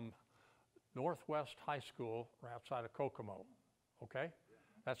was from Northwest High School right outside of Kokomo, okay?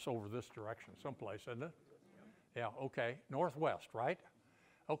 That's over this direction someplace, isn't it? Yeah, okay, Northwest, right?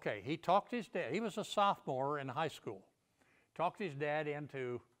 Okay, he talked his dad, he was a sophomore in high school. Talked his dad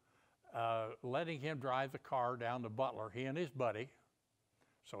into letting him drive the car down to Butler, he and his buddy.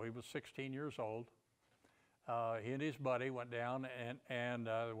 So he was 16 years old. He and his buddy went down and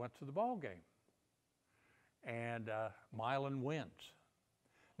went to the ball game. And Milan wins.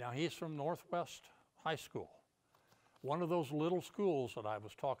 Now he's from Northwest High School, one of those little schools that I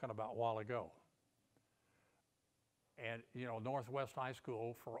was talking about a while ago. And, you know, Northwest High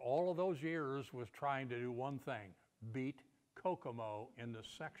School for all of those years was trying to do one thing, beat Kokomo in the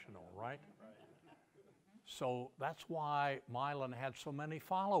sectional, right? So that's why Milan had so many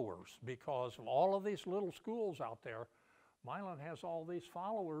followers, because of all of these little schools out there. Milan has all these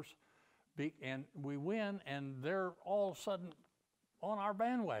followers, and we win, and they're all of a sudden on our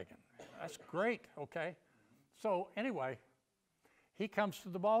bandwagon. That's great, okay? So anyway, he comes to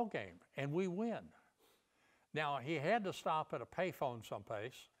the ball game, and we win. Now, he had to stop at a payphone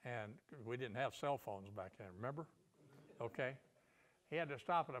someplace, and we didn't have cell phones back then, remember? Okay. He had to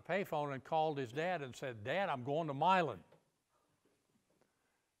stop at a payphone and called his dad and said, "Dad, I'm going to Milan."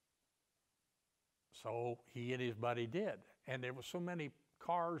 So he and his buddy did. And there were so many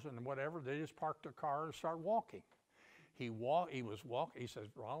cars and whatever, they just parked their car and started walking. He says,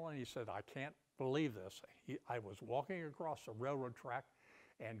 "Rollin," he said, "I can't believe this. I was walking across the railroad track,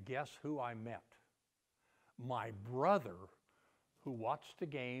 and guess who I met? My brother, who watched the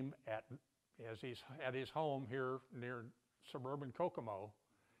game as he's at his home here near suburban Kokomo.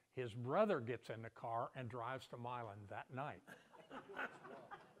 His brother gets in the car and drives to Milan that night."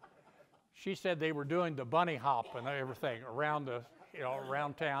 She said they were doing the bunny hop and everything around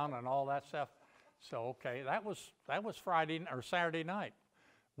around town and all that stuff. So okay, that was Friday or Saturday night.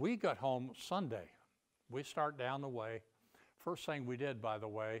 We got home Sunday. We start down the way. First thing we did, by the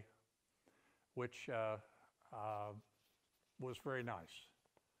way, which was very nice.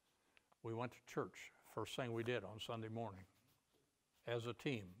 We went to church. First thing we did on Sunday morning. As a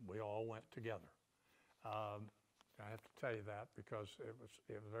team, we all went together. I have to tell you that because it was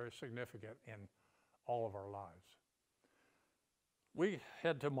very significant in all of our lives. We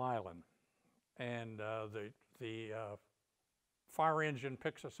head to Milan, and the fire engine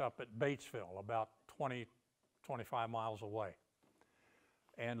picks us up at Batesville, about 20, 25 miles away,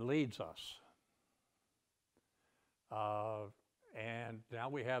 and leads us. And now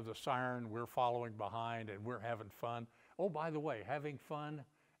we have the siren, we're following behind, and we're having fun. Oh, by the way, having fun,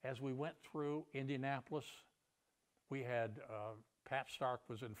 as we went through Indianapolis, we had Pat Stark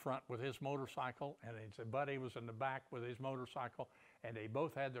was in front with his motorcycle, and his buddy was in the back with his motorcycle, and they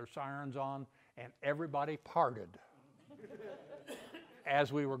both had their sirens on, and everybody parted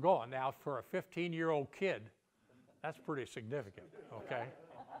as we were going. Now, for a 15-year-old kid, that's pretty significant, okay?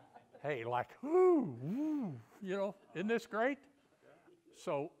 Hey, like, whoo, woo, you know, isn't this great?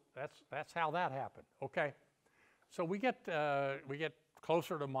 So that's how that happened, okay? So we get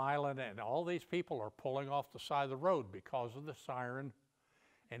closer to Milan, and all these people are pulling off the side of the road because of the siren,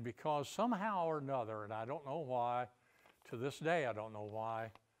 and because somehow or another, and I don't know why, to this day I don't know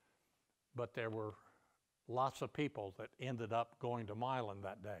why, but there were lots of people that ended up going to Milan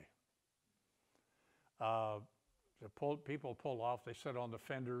that day. People pulled off, they sit on the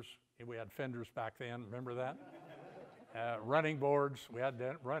fenders. We had fenders back then, remember that? Running boards, we had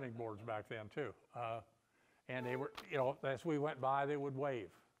running boards back then too. And they were, you know, as we went by, they would wave.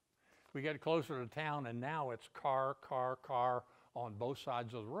 We get closer to town, and now it's car on both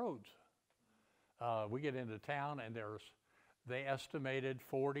sides of the roads. We get into town, and they estimated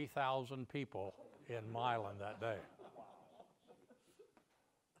 40,000 people in Milan that day.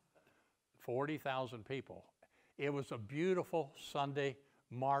 40,000 people. It was a beautiful Sunday,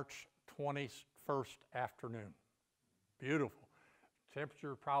 March 21st afternoon. Beautiful.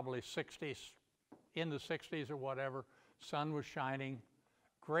 Temperature probably 60s, in the 60s or whatever. Sun was shining.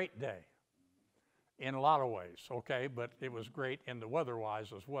 Great day in a lot of ways, okay? But it was great in the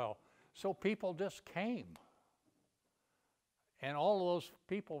weather-wise as well. So people just came. And all of those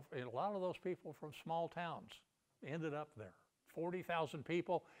people, a lot of those people from small towns ended up there. 40,000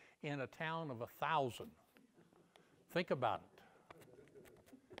 people in a town of 1,000. Think about it.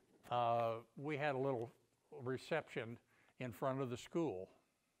 We had a little reception in front of the school.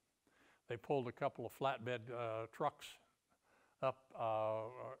 They pulled a couple of flatbed trucks up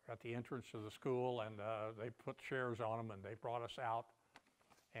at the entrance of the school, and they put chairs on them, and they brought us out,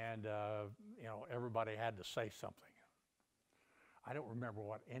 and you know, everybody had to say something. I don't remember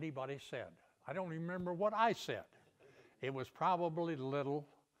what anybody said. I don't remember what I said. It was probably little,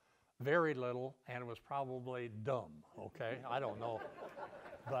 very little, and it was probably dumb, okay? I don't know.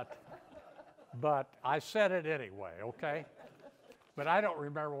 But I said it anyway, okay? But I don't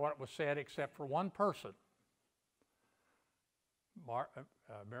remember what was said except for one person.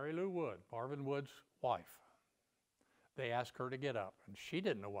 Mary Lou Wood, Marvin Wood's wife. They asked her to get up, and she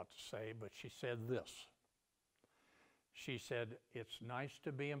didn't know what to say, but she said this. She said, "It's nice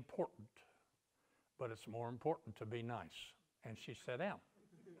to be important, but it's more important to be nice." And she sat down.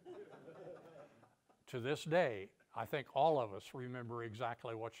 To this day, I think all of us remember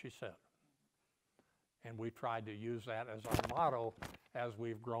exactly what she said. And we tried to use that as our motto as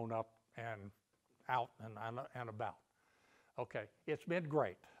we've grown up and out and about. Okay, it's been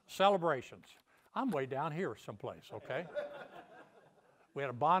great. Celebrations. I'm way down here someplace, okay? We had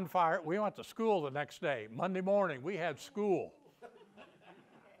a bonfire. We went to school the next day. Monday morning, we had school.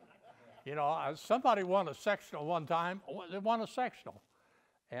 You know, somebody won a sectional one time. They won a sectional.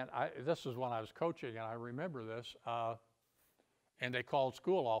 And this is when I was coaching, and I remember this. And they called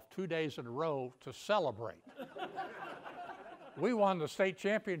school off 2 days in a row to celebrate. We won the state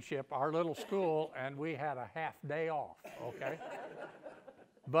championship, our little school, and we had a half day off, okay?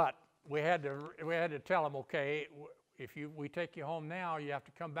 But we had to tell them, okay, if we take you home now, you have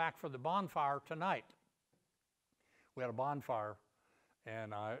to come back for the bonfire tonight. We had a bonfire,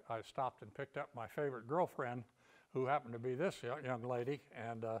 and I stopped and picked up my favorite girlfriend, who happened to be this young lady,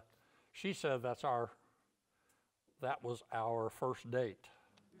 and she said that was our first date.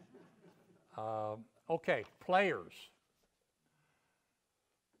 Okay, players.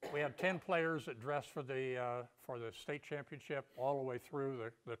 We had 10 players that dressed for the state championship all the way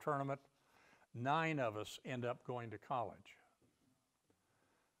through the tournament. 9 of us end up going to college.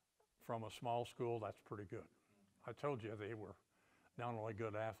 From a small school, that's pretty good. I told you they were not only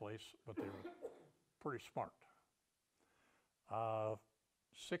good athletes, but they were pretty smart.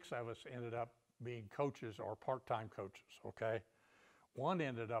 6 of us ended up being coaches or part-time coaches, okay? 1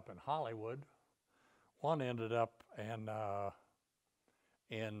 ended up in Hollywood. 1 ended up in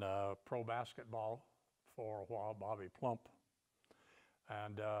pro basketball for a while, Bobby Plump.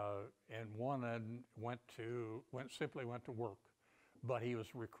 And 1 simply went to work. But he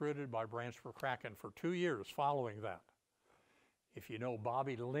was recruited by Branchford Kraken for 2 years following that. If you know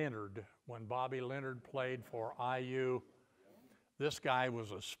Bobby Leonard, when Bobby Leonard played for IU, this guy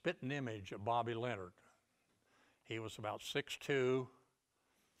was a spitting image of Bobby Leonard. He was about 6'2",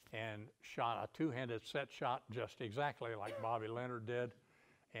 and shot a 2-handed set shot just exactly like Bobby Leonard did.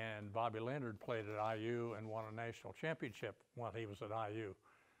 And Bobby Leonard played at IU and won a national championship when he was at IU.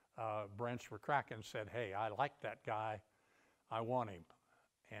 Branchford Kraken said, hey, I like that guy. I want him.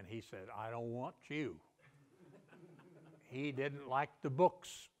 And he said, I don't want you. He didn't like the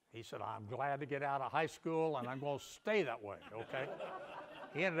books. He said, I'm glad to get out of high school, and I'm going to stay that way, okay?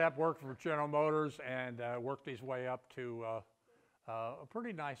 He ended up working for General Motors and worked his way up to a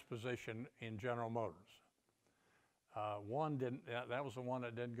pretty nice position in General Motors. That was the one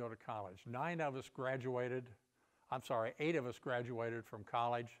that didn't go to college. 8 of us graduated from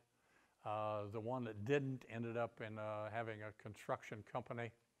college. The one that didn't ended up in having a construction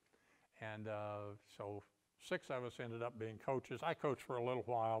company. And so 6 of us ended up being coaches. I coached for a little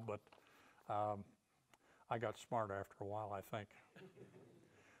while, but I got smart after a while, I think.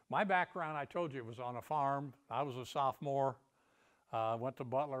 My background, I told you, was on a farm. I was a sophomore. Went to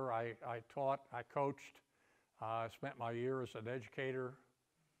Butler. I taught, I coached. I spent my year as an educator.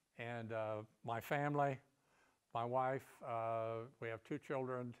 And my family, my wife, we have 2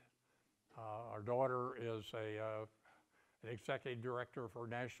 children. Our daughter is an executive director for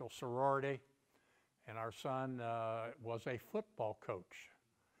National Sorority. And our son was a football coach,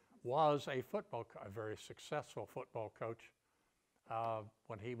 a very successful football coach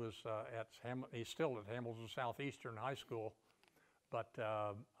when he was he's still at Hamilton Southeastern High School, but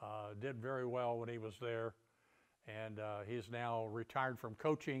did very well when he was there. And he's now retired from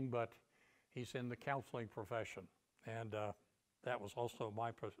coaching, but he's in the counseling profession. And that was also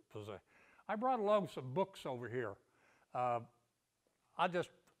my position. I brought along some books over here. I just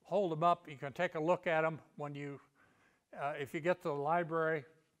hold them up. You can take a look at them when you, if you get to the library.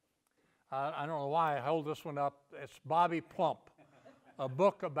 I don't know why I hold this one up. It's Bobby Plump, a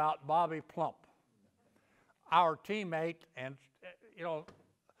book about Bobby Plump, our teammate. And, you know,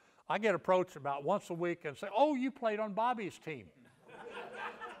 I get approached about once a week and say, oh, you played on Bobby's team.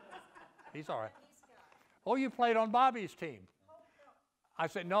 He's all right. Oh, you played on Bobby's team. I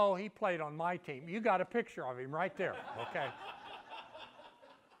said, no, he played on my team. You got a picture of him right there, okay?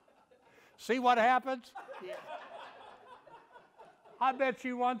 See what happens? Yeah. I bet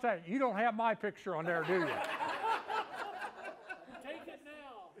you one thing, you don't have my picture on there, do you? Take it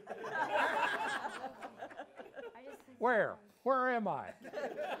now. Where? Where am I?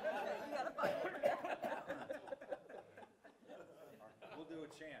 We'll do a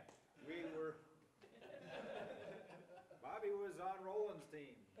chant. Bobby was on Rollin's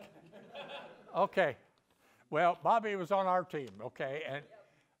team. Okay. Well, Bobby was on our team, okay? And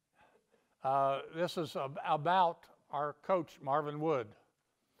this is about our coach, Marvin Wood.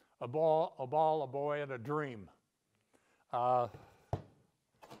 A ball, a boy, and a dream.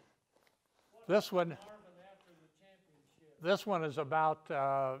 This one is about,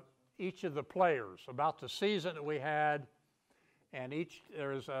 each of the players, about the season that we had, and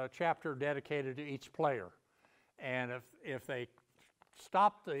there's a chapter dedicated to each player. And if they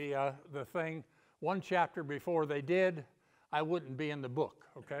stopped the thing one chapter before they did, I wouldn't be in the book,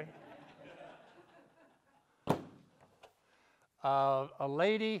 okay? A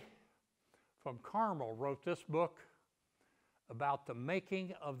lady from Carmel wrote this book about the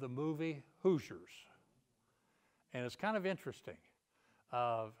making of the movie Hoosiers. And it's kind of interesting.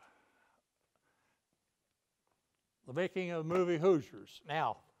 The making of the movie Hoosiers.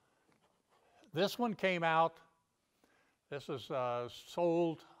 Now, this one came out, this was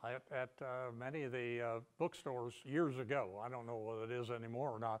sold at many of the bookstores years ago. I don't know whether it is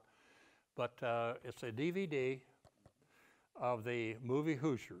anymore or not, but it's a DVD of the movie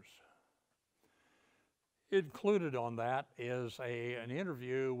Hoosiers. Included on that is an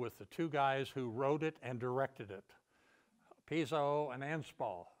interview with the two guys who wrote it and directed it, Pizzo and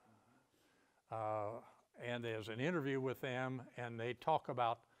Anspall. And there's an interview with them, and they talk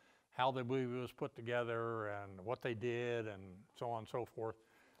about how the movie was put together and what they did and so on and so forth.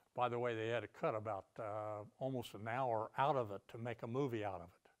 By the way, they had to cut about almost an hour out of it to make a movie out of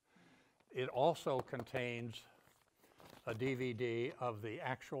it. It also contains a DVD of the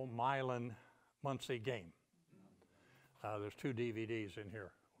actual Milan Muncie game. There's 2 DVDs in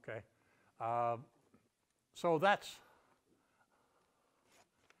here, okay? So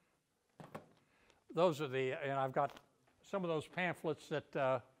those are and I've got some of those pamphlets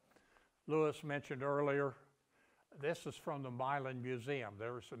that Lewis mentioned earlier. This is from the Milan Museum.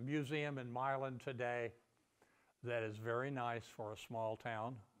 There's a museum in Milan today that is very nice for a small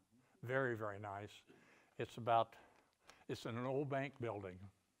town. Very, very nice. It's in an old bank building.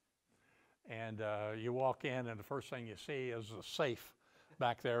 And you walk in, and the first thing you see is a safe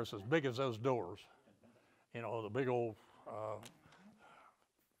back there. It's as big as those doors. You know, the big old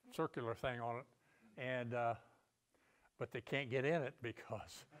circular thing on it. And but they can't get in it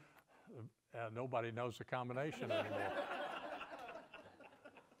because nobody knows the combination anymore.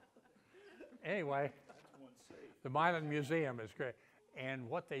 Anyway, the Milan Museum is great. And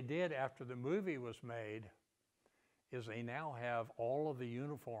what they did after the movie was made is they now have all of the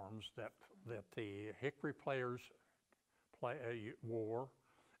uniforms that the Hickory players wore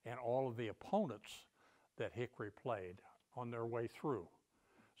and all of the opponents that Hickory played on their way through.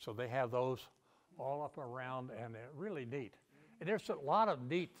 So they have those all up around, and they're really neat. And there's a lot of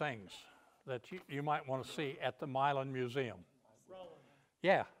neat things that you might want to see at the Milan Museum. Rollin,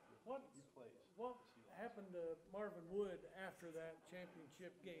 Yeah. what happened to Marvin Wood after that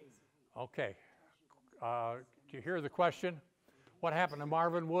championship game? Okay. Do you hear the question? What happened to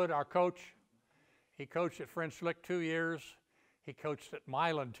Marvin Wood, our coach? He coached at French Lick 2 years. He coached at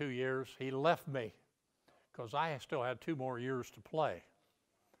Milan 2 years. He left me because I still had 2 more years to play.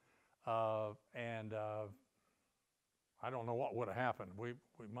 I don't know what would have happened. We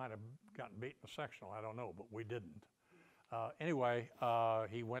might have gotten beat in the sectional. I don't know, but we didn't. Anyway,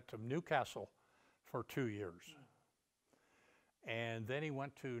 he went to Newcastle for 2 years. And then he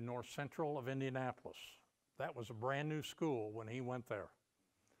went to North Central of Indianapolis. That was a brand new school when he went there.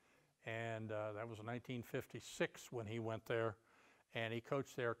 And that was 1956 when he went there. And he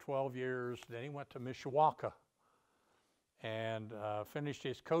coached there 12 years. Then he went to Mishawaka and finished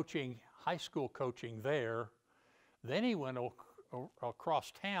his coaching, high school coaching there. Then he went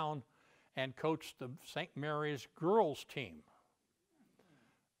across town and coached the St. Mary's girls team,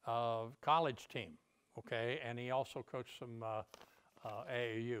 college team, okay? And he also coached some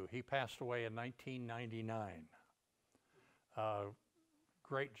AAU. He passed away in 1999.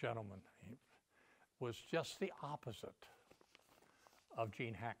 Great gentleman. He was just the opposite of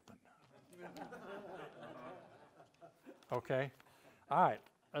Gene Hackman. Okay? All right,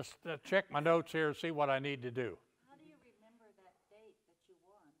 let's check my notes here and see what I need to do. How do you remember that date that you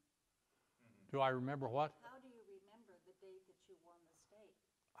won? Do I remember what? How do you remember the date that you won the state?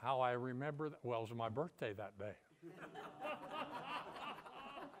 How I remember that? Well, it was my birthday that day.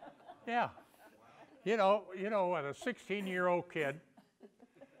 Yeah. You know, at a 16-year-old kid,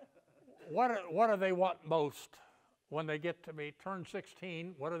 what do they want most when they get to turn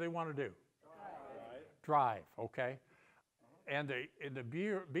 16? What do they want to do? Drive, okay. And the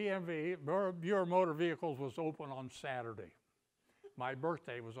BMV, Bureau of Motor Vehicles, was open on Saturday. My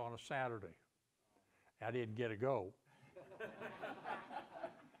birthday was on a Saturday. I didn't get to go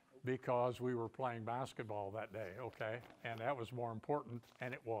because we were playing basketball that day, okay? And that was more important,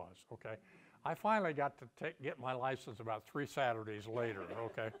 and it was, okay? I finally got to get my license about 3 Saturdays later,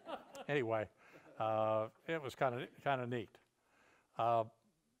 okay? Anyway, it was kind of neat. The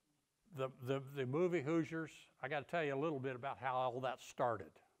movie Hoosiers, I got to tell you a little bit about how all that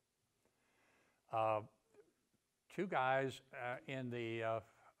started. Two guys in the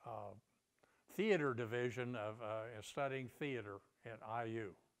theater division of studying theater at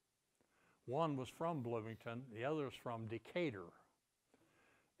IU. One was from Bloomington, the other was from Decatur.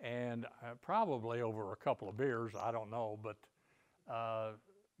 And probably over a couple of beers, I don't know, but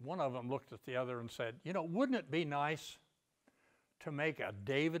one of them looked at the other and said, you know, wouldn't it be nice to make a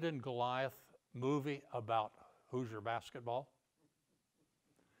David and Goliath movie about Hoosier basketball?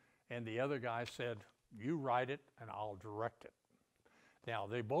 And the other guy said, you write it and I'll direct it. Now,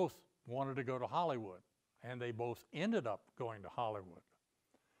 they both wanted to go to Hollywood, and they both ended up going to Hollywood.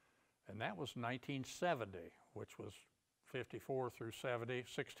 And that was 1970, which was 54 through 70,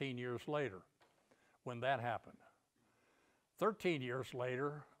 16 years later when that happened. 13 years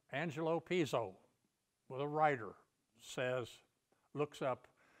later, Angelo Pizzo, with a writer, looks up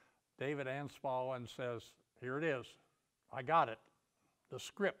David Anspaugh and says, here it is, I got it, the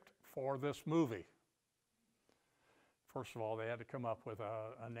script for this movie. First of all, they had to come up with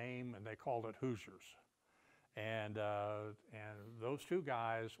a name, and they called it Hoosiers. And those two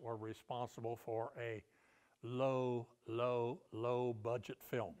guys were responsible for a low budget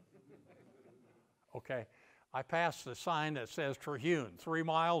film. Okay, I passed the sign that says Terhune, 3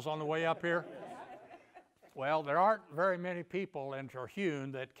 miles on the way up here. Well, there aren't very many people in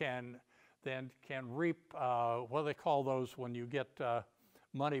Terhune that can reap, what do they call those when you get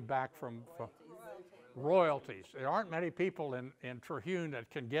money back from royalties. There aren't many people in Terhune that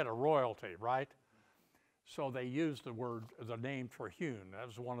can get a royalty, right? So they used the name Terhune. That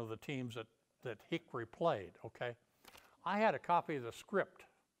was one of the teams that Hickory played, okay? I had a copy of the script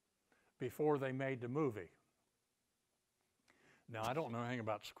before they made the movie. Now, I don't know anything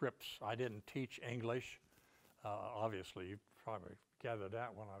about scripts. I didn't teach English. Obviously, you probably gathered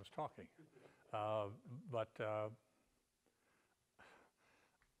that when I was talking. But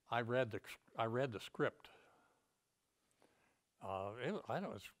I read the script. I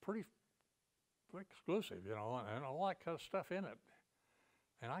know it's pretty exclusive, you know, and all that kind of stuff in it.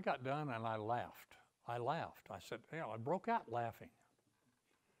 And I got done and I laughed. I said, you know, I broke out laughing.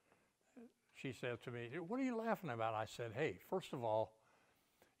 She said to me, what are you laughing about? I said, hey, first of all,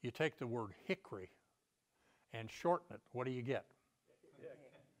 you take the word hickory and shorten it. What do you get?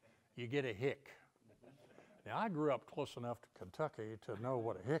 You get a hick. Now, I grew up close enough to Kentucky to know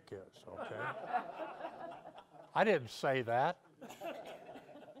what a hick is, okay? I didn't say that.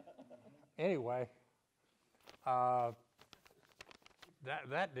 Anyway, that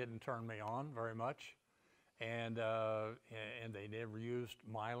didn't turn me on very much. And they never used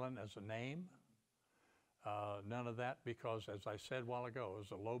Milan as a name. None of that, because as I said a while ago, it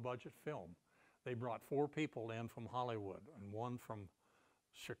was a low-budget film. They brought 4 people in from Hollywood and 1 from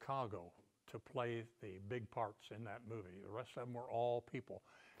Chicago to play the big parts in that movie. The rest of them were all people.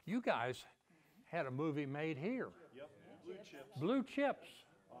 You guys had a movie made here. Yep, Blue Chips. Blue Chips.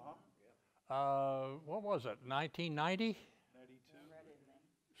 What was it, 1990? 92.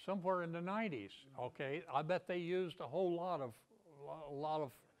 Somewhere in the 90s, okay. I bet they used a whole lot of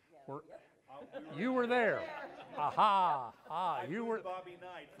you were there. Aha, you were. Bobby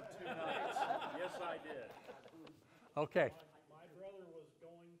Knight for 2 nights. Yes, I did. Okay. My brother was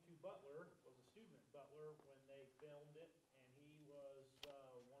going to Butler, was a student at Butler when they filmed it, and he was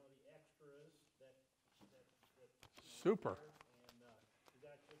one of the extras that Super. and he's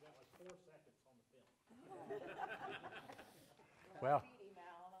actually got like 4 seconds on the film. Well,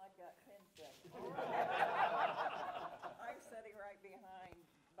 I've got 10 seconds. I'm sitting right behind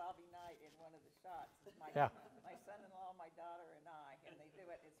Bobby Knight in one of the shots. Yeah. My son-in-law, my daughter, and I, and they do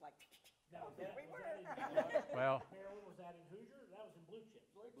it. It's like, Now, there we was were. that in, well, Maryland, was that in Hoosier? That was in Blue Chips.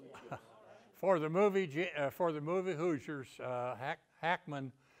 for the movie Hoosiers,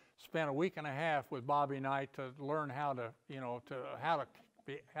 Hackman spent a week and a half with Bobby Knight to learn how a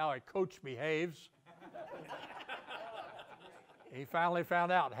coach behaves. He finally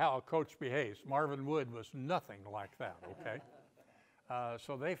found out how a coach behaves. Marvin Wood was nothing like that. Okay,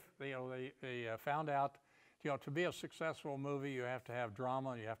 so they found out, to be a successful movie, you have to have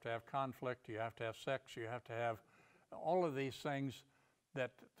drama, you have to have conflict, you have to have sex, you have to have all of these things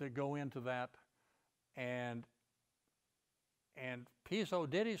that go into that. And Pizzo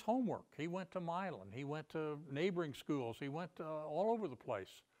did his homework. He went to Milan. He went to neighboring schools. He went all over the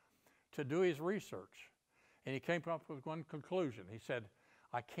place to do his research. And he came up with one conclusion. He said,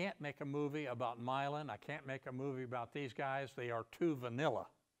 I can't make a movie about Milan. I can't make a movie about these guys. They are too vanilla,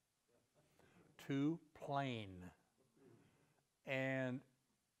 too plain. And,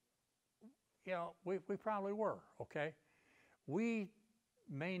 we probably were, okay? We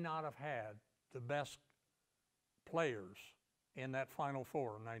may not have had the best players in that Final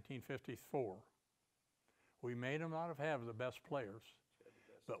Four in 1954, We may not have the best players,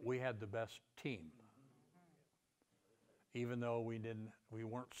 but we had the best team. Even though we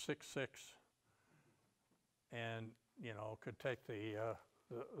weren't 6'6", and could take the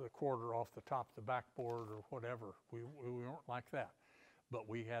quarter off the top of the backboard or whatever. We weren't like that, but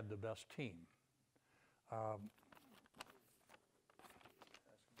we had the best team.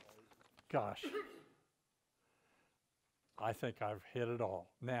 Gosh, I think I've hit it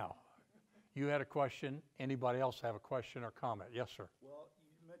all. Now, you had a question. Anybody else have a question or comment? Yes, sir. Well,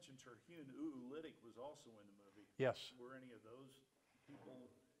 you mentioned Terhune Ulitic was also in the movie. Yes. Were any of those people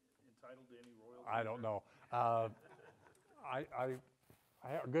entitled to any royalties? I don't know. I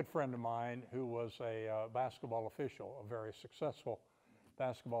have a good friend of mine who was a basketball official, a very successful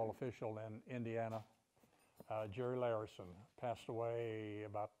basketball official in Indiana. Jerry Larison passed away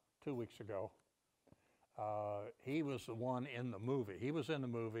about 2 weeks ago. He was the one in the movie. He was in the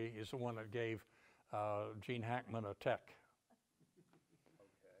movie. He's the one that gave Gene Hackman a tech.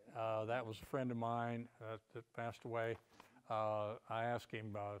 That was a friend of mine that passed away. I asked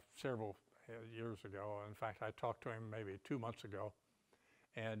him several years ago. In fact, I talked to him maybe 2 months ago.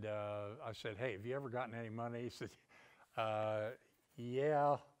 And I said, hey, have you ever gotten any money? He said,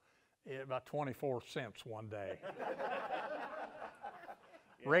 yeah, about 24 cents one day.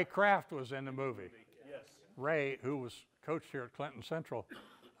 Ray Kraft was in the movie. Yes. Ray, who was coach here at Clinton Central,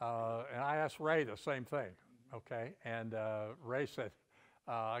 and I asked Ray the same thing, okay? And Ray said,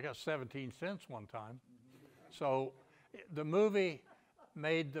 I got 17 cents one time. So the movie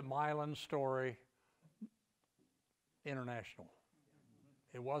made the Milan story international.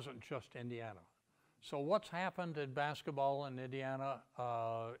 It wasn't just Indiana. So what's happened in basketball in Indiana,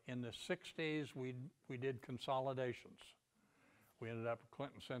 in the 60s, we did consolidations. We ended up at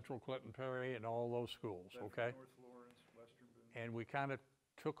Clinton Central, Clinton Perry, and all those schools, okay? North Lawrence, Western Boone. And we kind of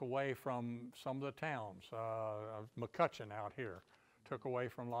took away from some of the towns. McCutcheon out here took away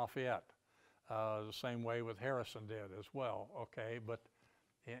from Lafayette. The same way with Harrison did as well, okay? But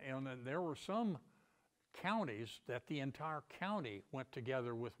and then there were some counties that the entire county went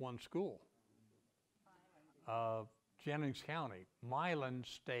together with one school. Jennings County, Milan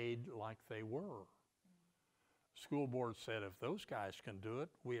stayed like they were. School board said, if those guys can do it,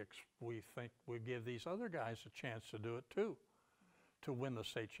 we think we give these other guys a chance to do it too, to win the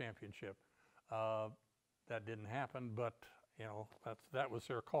state championship. That didn't happen, but that was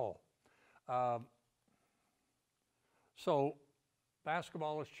their call. So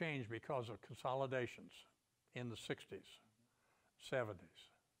basketball has changed because of consolidations in the 60s, 70s.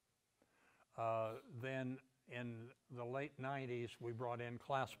 Then in the late 90s, we brought in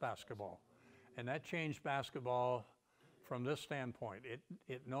class basketball. And that changed basketball from this standpoint.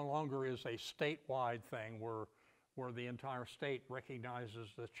 It no longer is a statewide thing where the entire state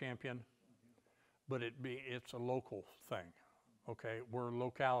recognizes the champion, but it's a local thing, okay? We're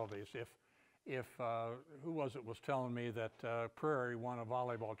localities. If who was telling me that Prairie won a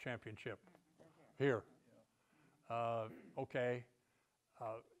volleyball championship here? Okay.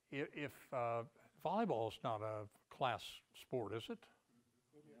 If volleyball is not a class sport, is it?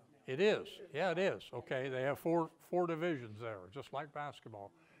 It is. Yeah, it is. Okay, they have four divisions there, just like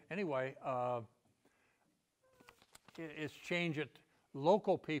basketball. Anyway, it's changed.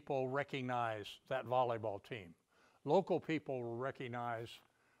 Local people recognize that volleyball team. Local people will recognize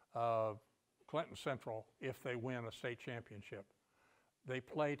Clinton Central if they win a state championship. They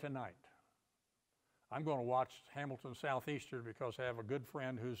play tonight. I'm going to watch Hamilton Southeastern because I have a good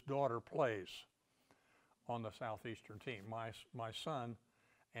friend whose daughter plays on the Southeastern team. My son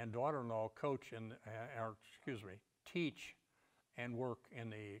and daughter-in-law coach teach and work in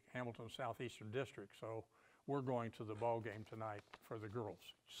the Hamilton Southeastern District. So we're going to the ball game tonight for the girls.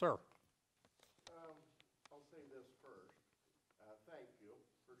 Sir. I'll say this first. Thank you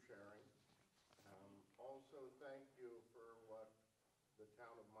for sharing. Also, thank you for what the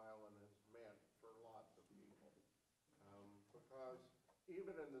town of Milan has meant for lots of people. Because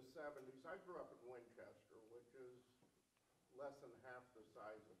even in the 70s, I grew up in Winchester, which is less than half the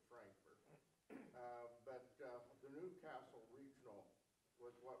size of Frankfort. But the Newcastle Regional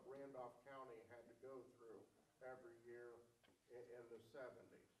was what Randolph County had to go through every year in the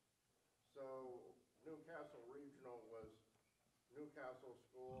 70s. So Newcastle Regional was Newcastle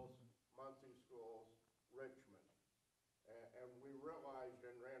schools, Muncie schools, Richmond. And we realized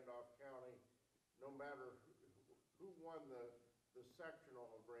in Randolph County, no matter who won the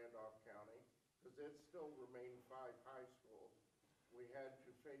sectional of Randolph County, because it still remained 5 high schools, we had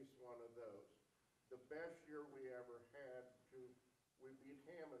to face one of those. The best year we ever had, we beat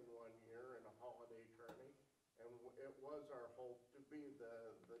Hammond one year in a holiday tourney, and it was our hope to be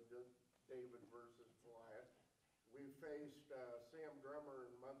the David versus Goliath. we faced Sam Drummer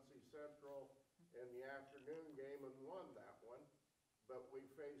and Muncie Central in the afternoon game and won that one. But we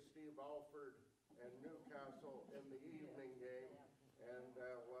faced Steve Alford and Newcastle in the evening game, and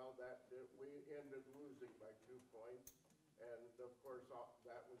well, we ended losing by 2 points. And of course,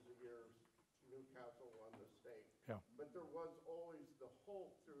 that was the year Newcastle won the state. Yeah. But there was always the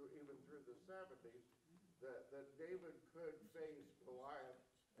hope even through the 70s that David could face Goliath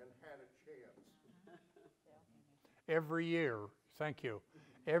and had a chance. Every year, thank you,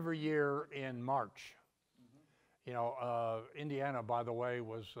 every year in March. You know, Indiana, by the way,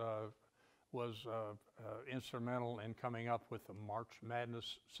 was instrumental in coming up with the March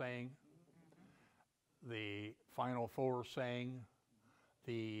Madness saying, the Final Four saying,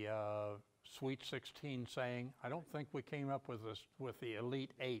 the Sweet 16 saying. I don't think we came up with this with the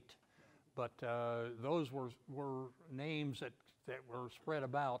Elite Eight, but those were names that were spread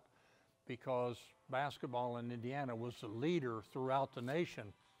about because basketball in Indiana was the leader throughout the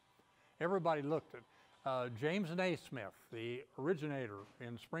nation. Everybody looked at James Naismith, the originator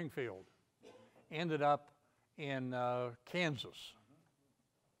in Springfield, ended up in Kansas,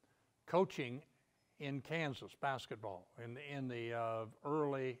 coaching in Kansas basketball in the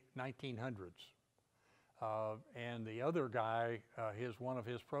early 1900s. And the other guy, one of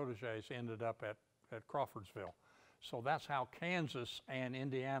his proteges, ended up at Crawfordsville. So that's how Kansas and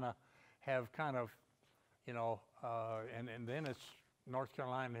Indiana have kind of, you know, and then it's North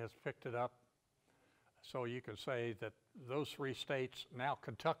Carolina has picked it up. So you can say that those three states, now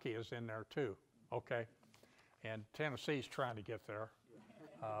Kentucky is in there too, okay? And Tennessee's trying to get there.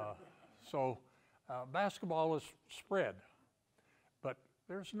 So basketball is spread, but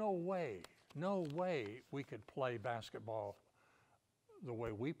there's no way we could play basketball the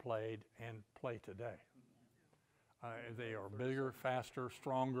way we played and play today. They are bigger, faster,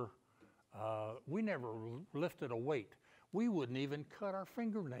 stronger. We never lifted a weight. We wouldn't even cut our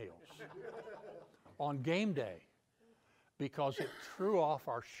fingernails on game day because it threw off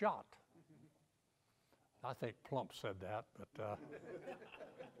our shot. I think Plump said that, but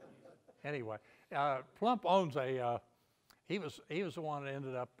anyway, Plump owns he was the one that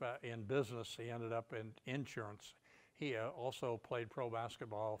ended up in business. He ended up in insurance. He also played pro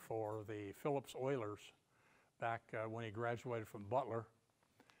basketball for the Phillips Oilers back when he graduated from Butler.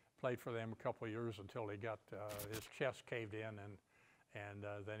 Played for them a couple of years until he got his chest caved in, and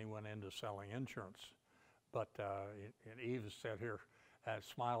then he went into selling insurance. But and Eve said here,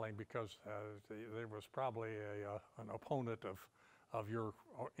 smiling because there was probably an opponent of your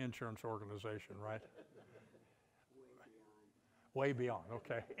insurance organization, right? Way beyond.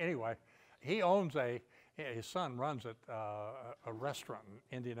 Okay. Anyway, he owns his son runs a restaurant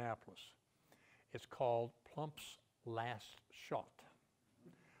in Indianapolis. It's called Plump's Last Shot.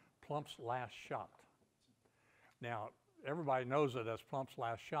 Plump's Last Shot. Now, everybody knows it as Plump's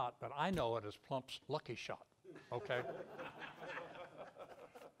Last Shot, but I know it as Plump's Lucky Shot, okay?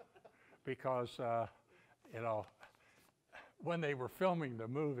 Because, you know, when they were filming the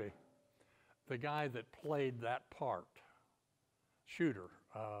movie, the guy that played that part, Shooter,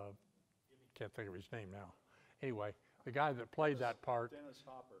 can't think of his name now. Anyway, the guy that played that part. Dennis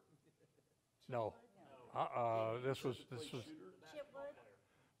Hopper. No. This was Chitwood?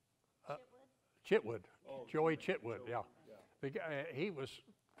 Chitwood, Joey Chitwood, yeah. The guy, he was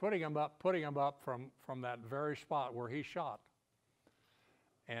putting him up from that very spot where he shot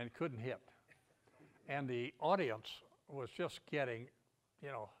and couldn't hit. And the audience was just getting, you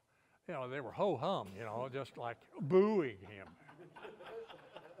know, they were ho-hum, you know, just like booing him.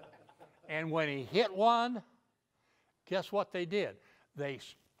 And when he hit one, guess what they did?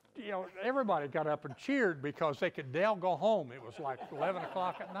 Everybody got up and cheered because they could now go home. It was like 11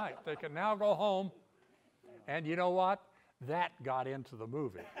 o'clock at night. They could now go home. And you know what? That got into the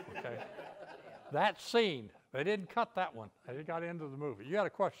movie, okay? That scene, they didn't cut that one. They got into the movie. You had a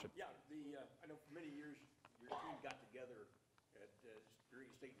question? Yeah, I know for many years your team got together during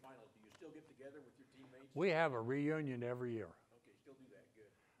state finals. Do you still get together with your teammates? We have a reunion every year. Okay, still do that.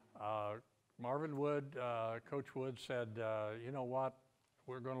 Good. Marvin Wood, Coach Wood said, you know what?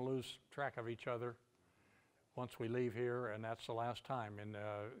 We're going to lose track of each other once we leave here, and that's the last time. And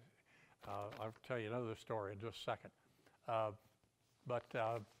I'll tell you another story in just a second. But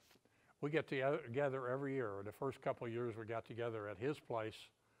we get together every year. The first couple of years we got together at his place,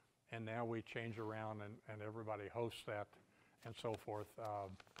 and now we change around and everybody hosts that and so forth.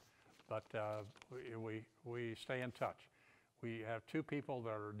 But we stay in touch. We have two people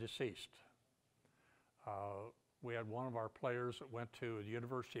that are deceased. We had one of our players that went to the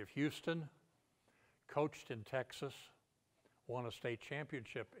University of Houston, coached in Texas, won a state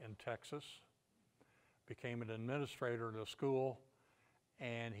championship in Texas, became an administrator of the school,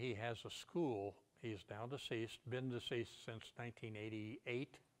 and he has a school. He's now deceased, been deceased since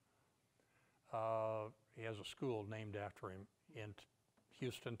 1988. He has a school named after him in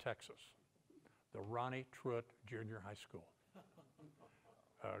Houston, Texas, the Ronnie Truitt Junior High School.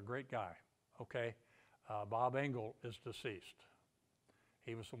 Great guy, okay? Bob Engel is deceased.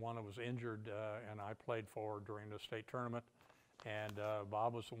 He was the one that was injured and I played for during the state tournament. And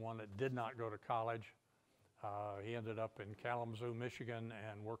Bob was the one that did not go to college. He ended up in Kalamazoo, Michigan,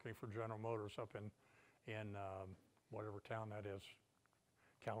 and working for General Motors up in whatever town that is.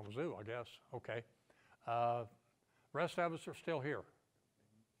 Kalamazoo, I guess. Okay. Rest of us are still here.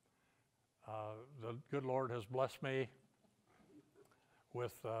 The good Lord has blessed me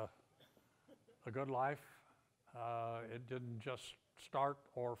with a good life. It didn't just start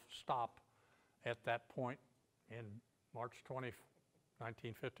or stop at that point in March 20,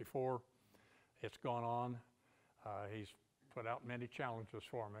 1954. It's gone on. He's put out many challenges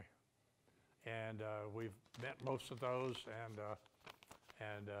for me, and we've met most of those.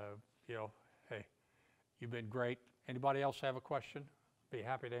 And you know, hey, you've been great. Anybody else have a question? Be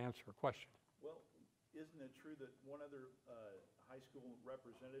happy to answer a question. Well, isn't it true that one other high school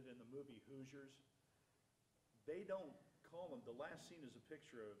represented in the movie Hoosiers, they don't call them, the last scene is a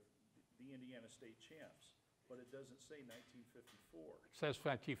picture of the Indiana State champs, but it doesn't say 1954. It says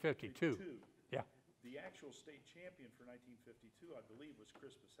 1952. Yeah. The actual state champion for 1952, I believe, was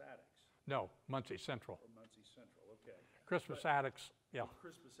Crispus Attucks. No, Muncie Central. Or Muncie Central, okay. Crispus Attucks, yeah.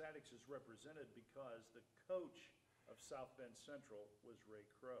 Crispus Attucks is represented because the coach of South Bend Central was Ray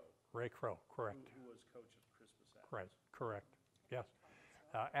Crow. Ray Crow, correct. Who was coach of Crispus Attucks. Correct, correct, yes.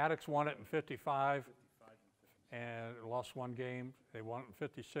 Attucks won it in 55 and lost one game. They won it in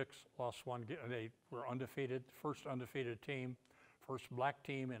 56, lost one game. They were undefeated, first undefeated team, first black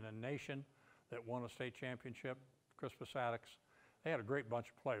team in a nation that won a state championship, Crispus Attucks. They had a great bunch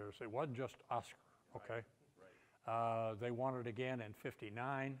of players. It wasn't just Oscar, okay? Right. They won it again in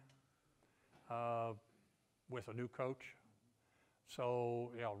 59 with a new coach.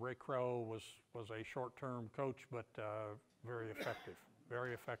 So, yeah, Ray Crow was a short-term coach, but very effective,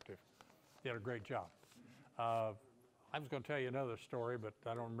 very effective. He had a great job. I was going to tell you another story, but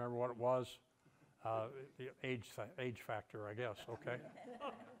I don't remember what it was. The age factor, I guess, okay?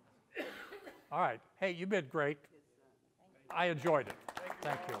 All right. Hey, you've been great. I enjoyed it.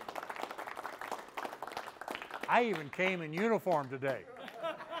 Thank you. I even came in uniform today.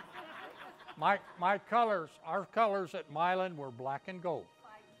 My colors, our colors at Milan were black and gold.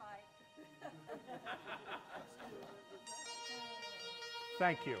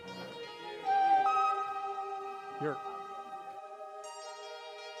 Thank you. You're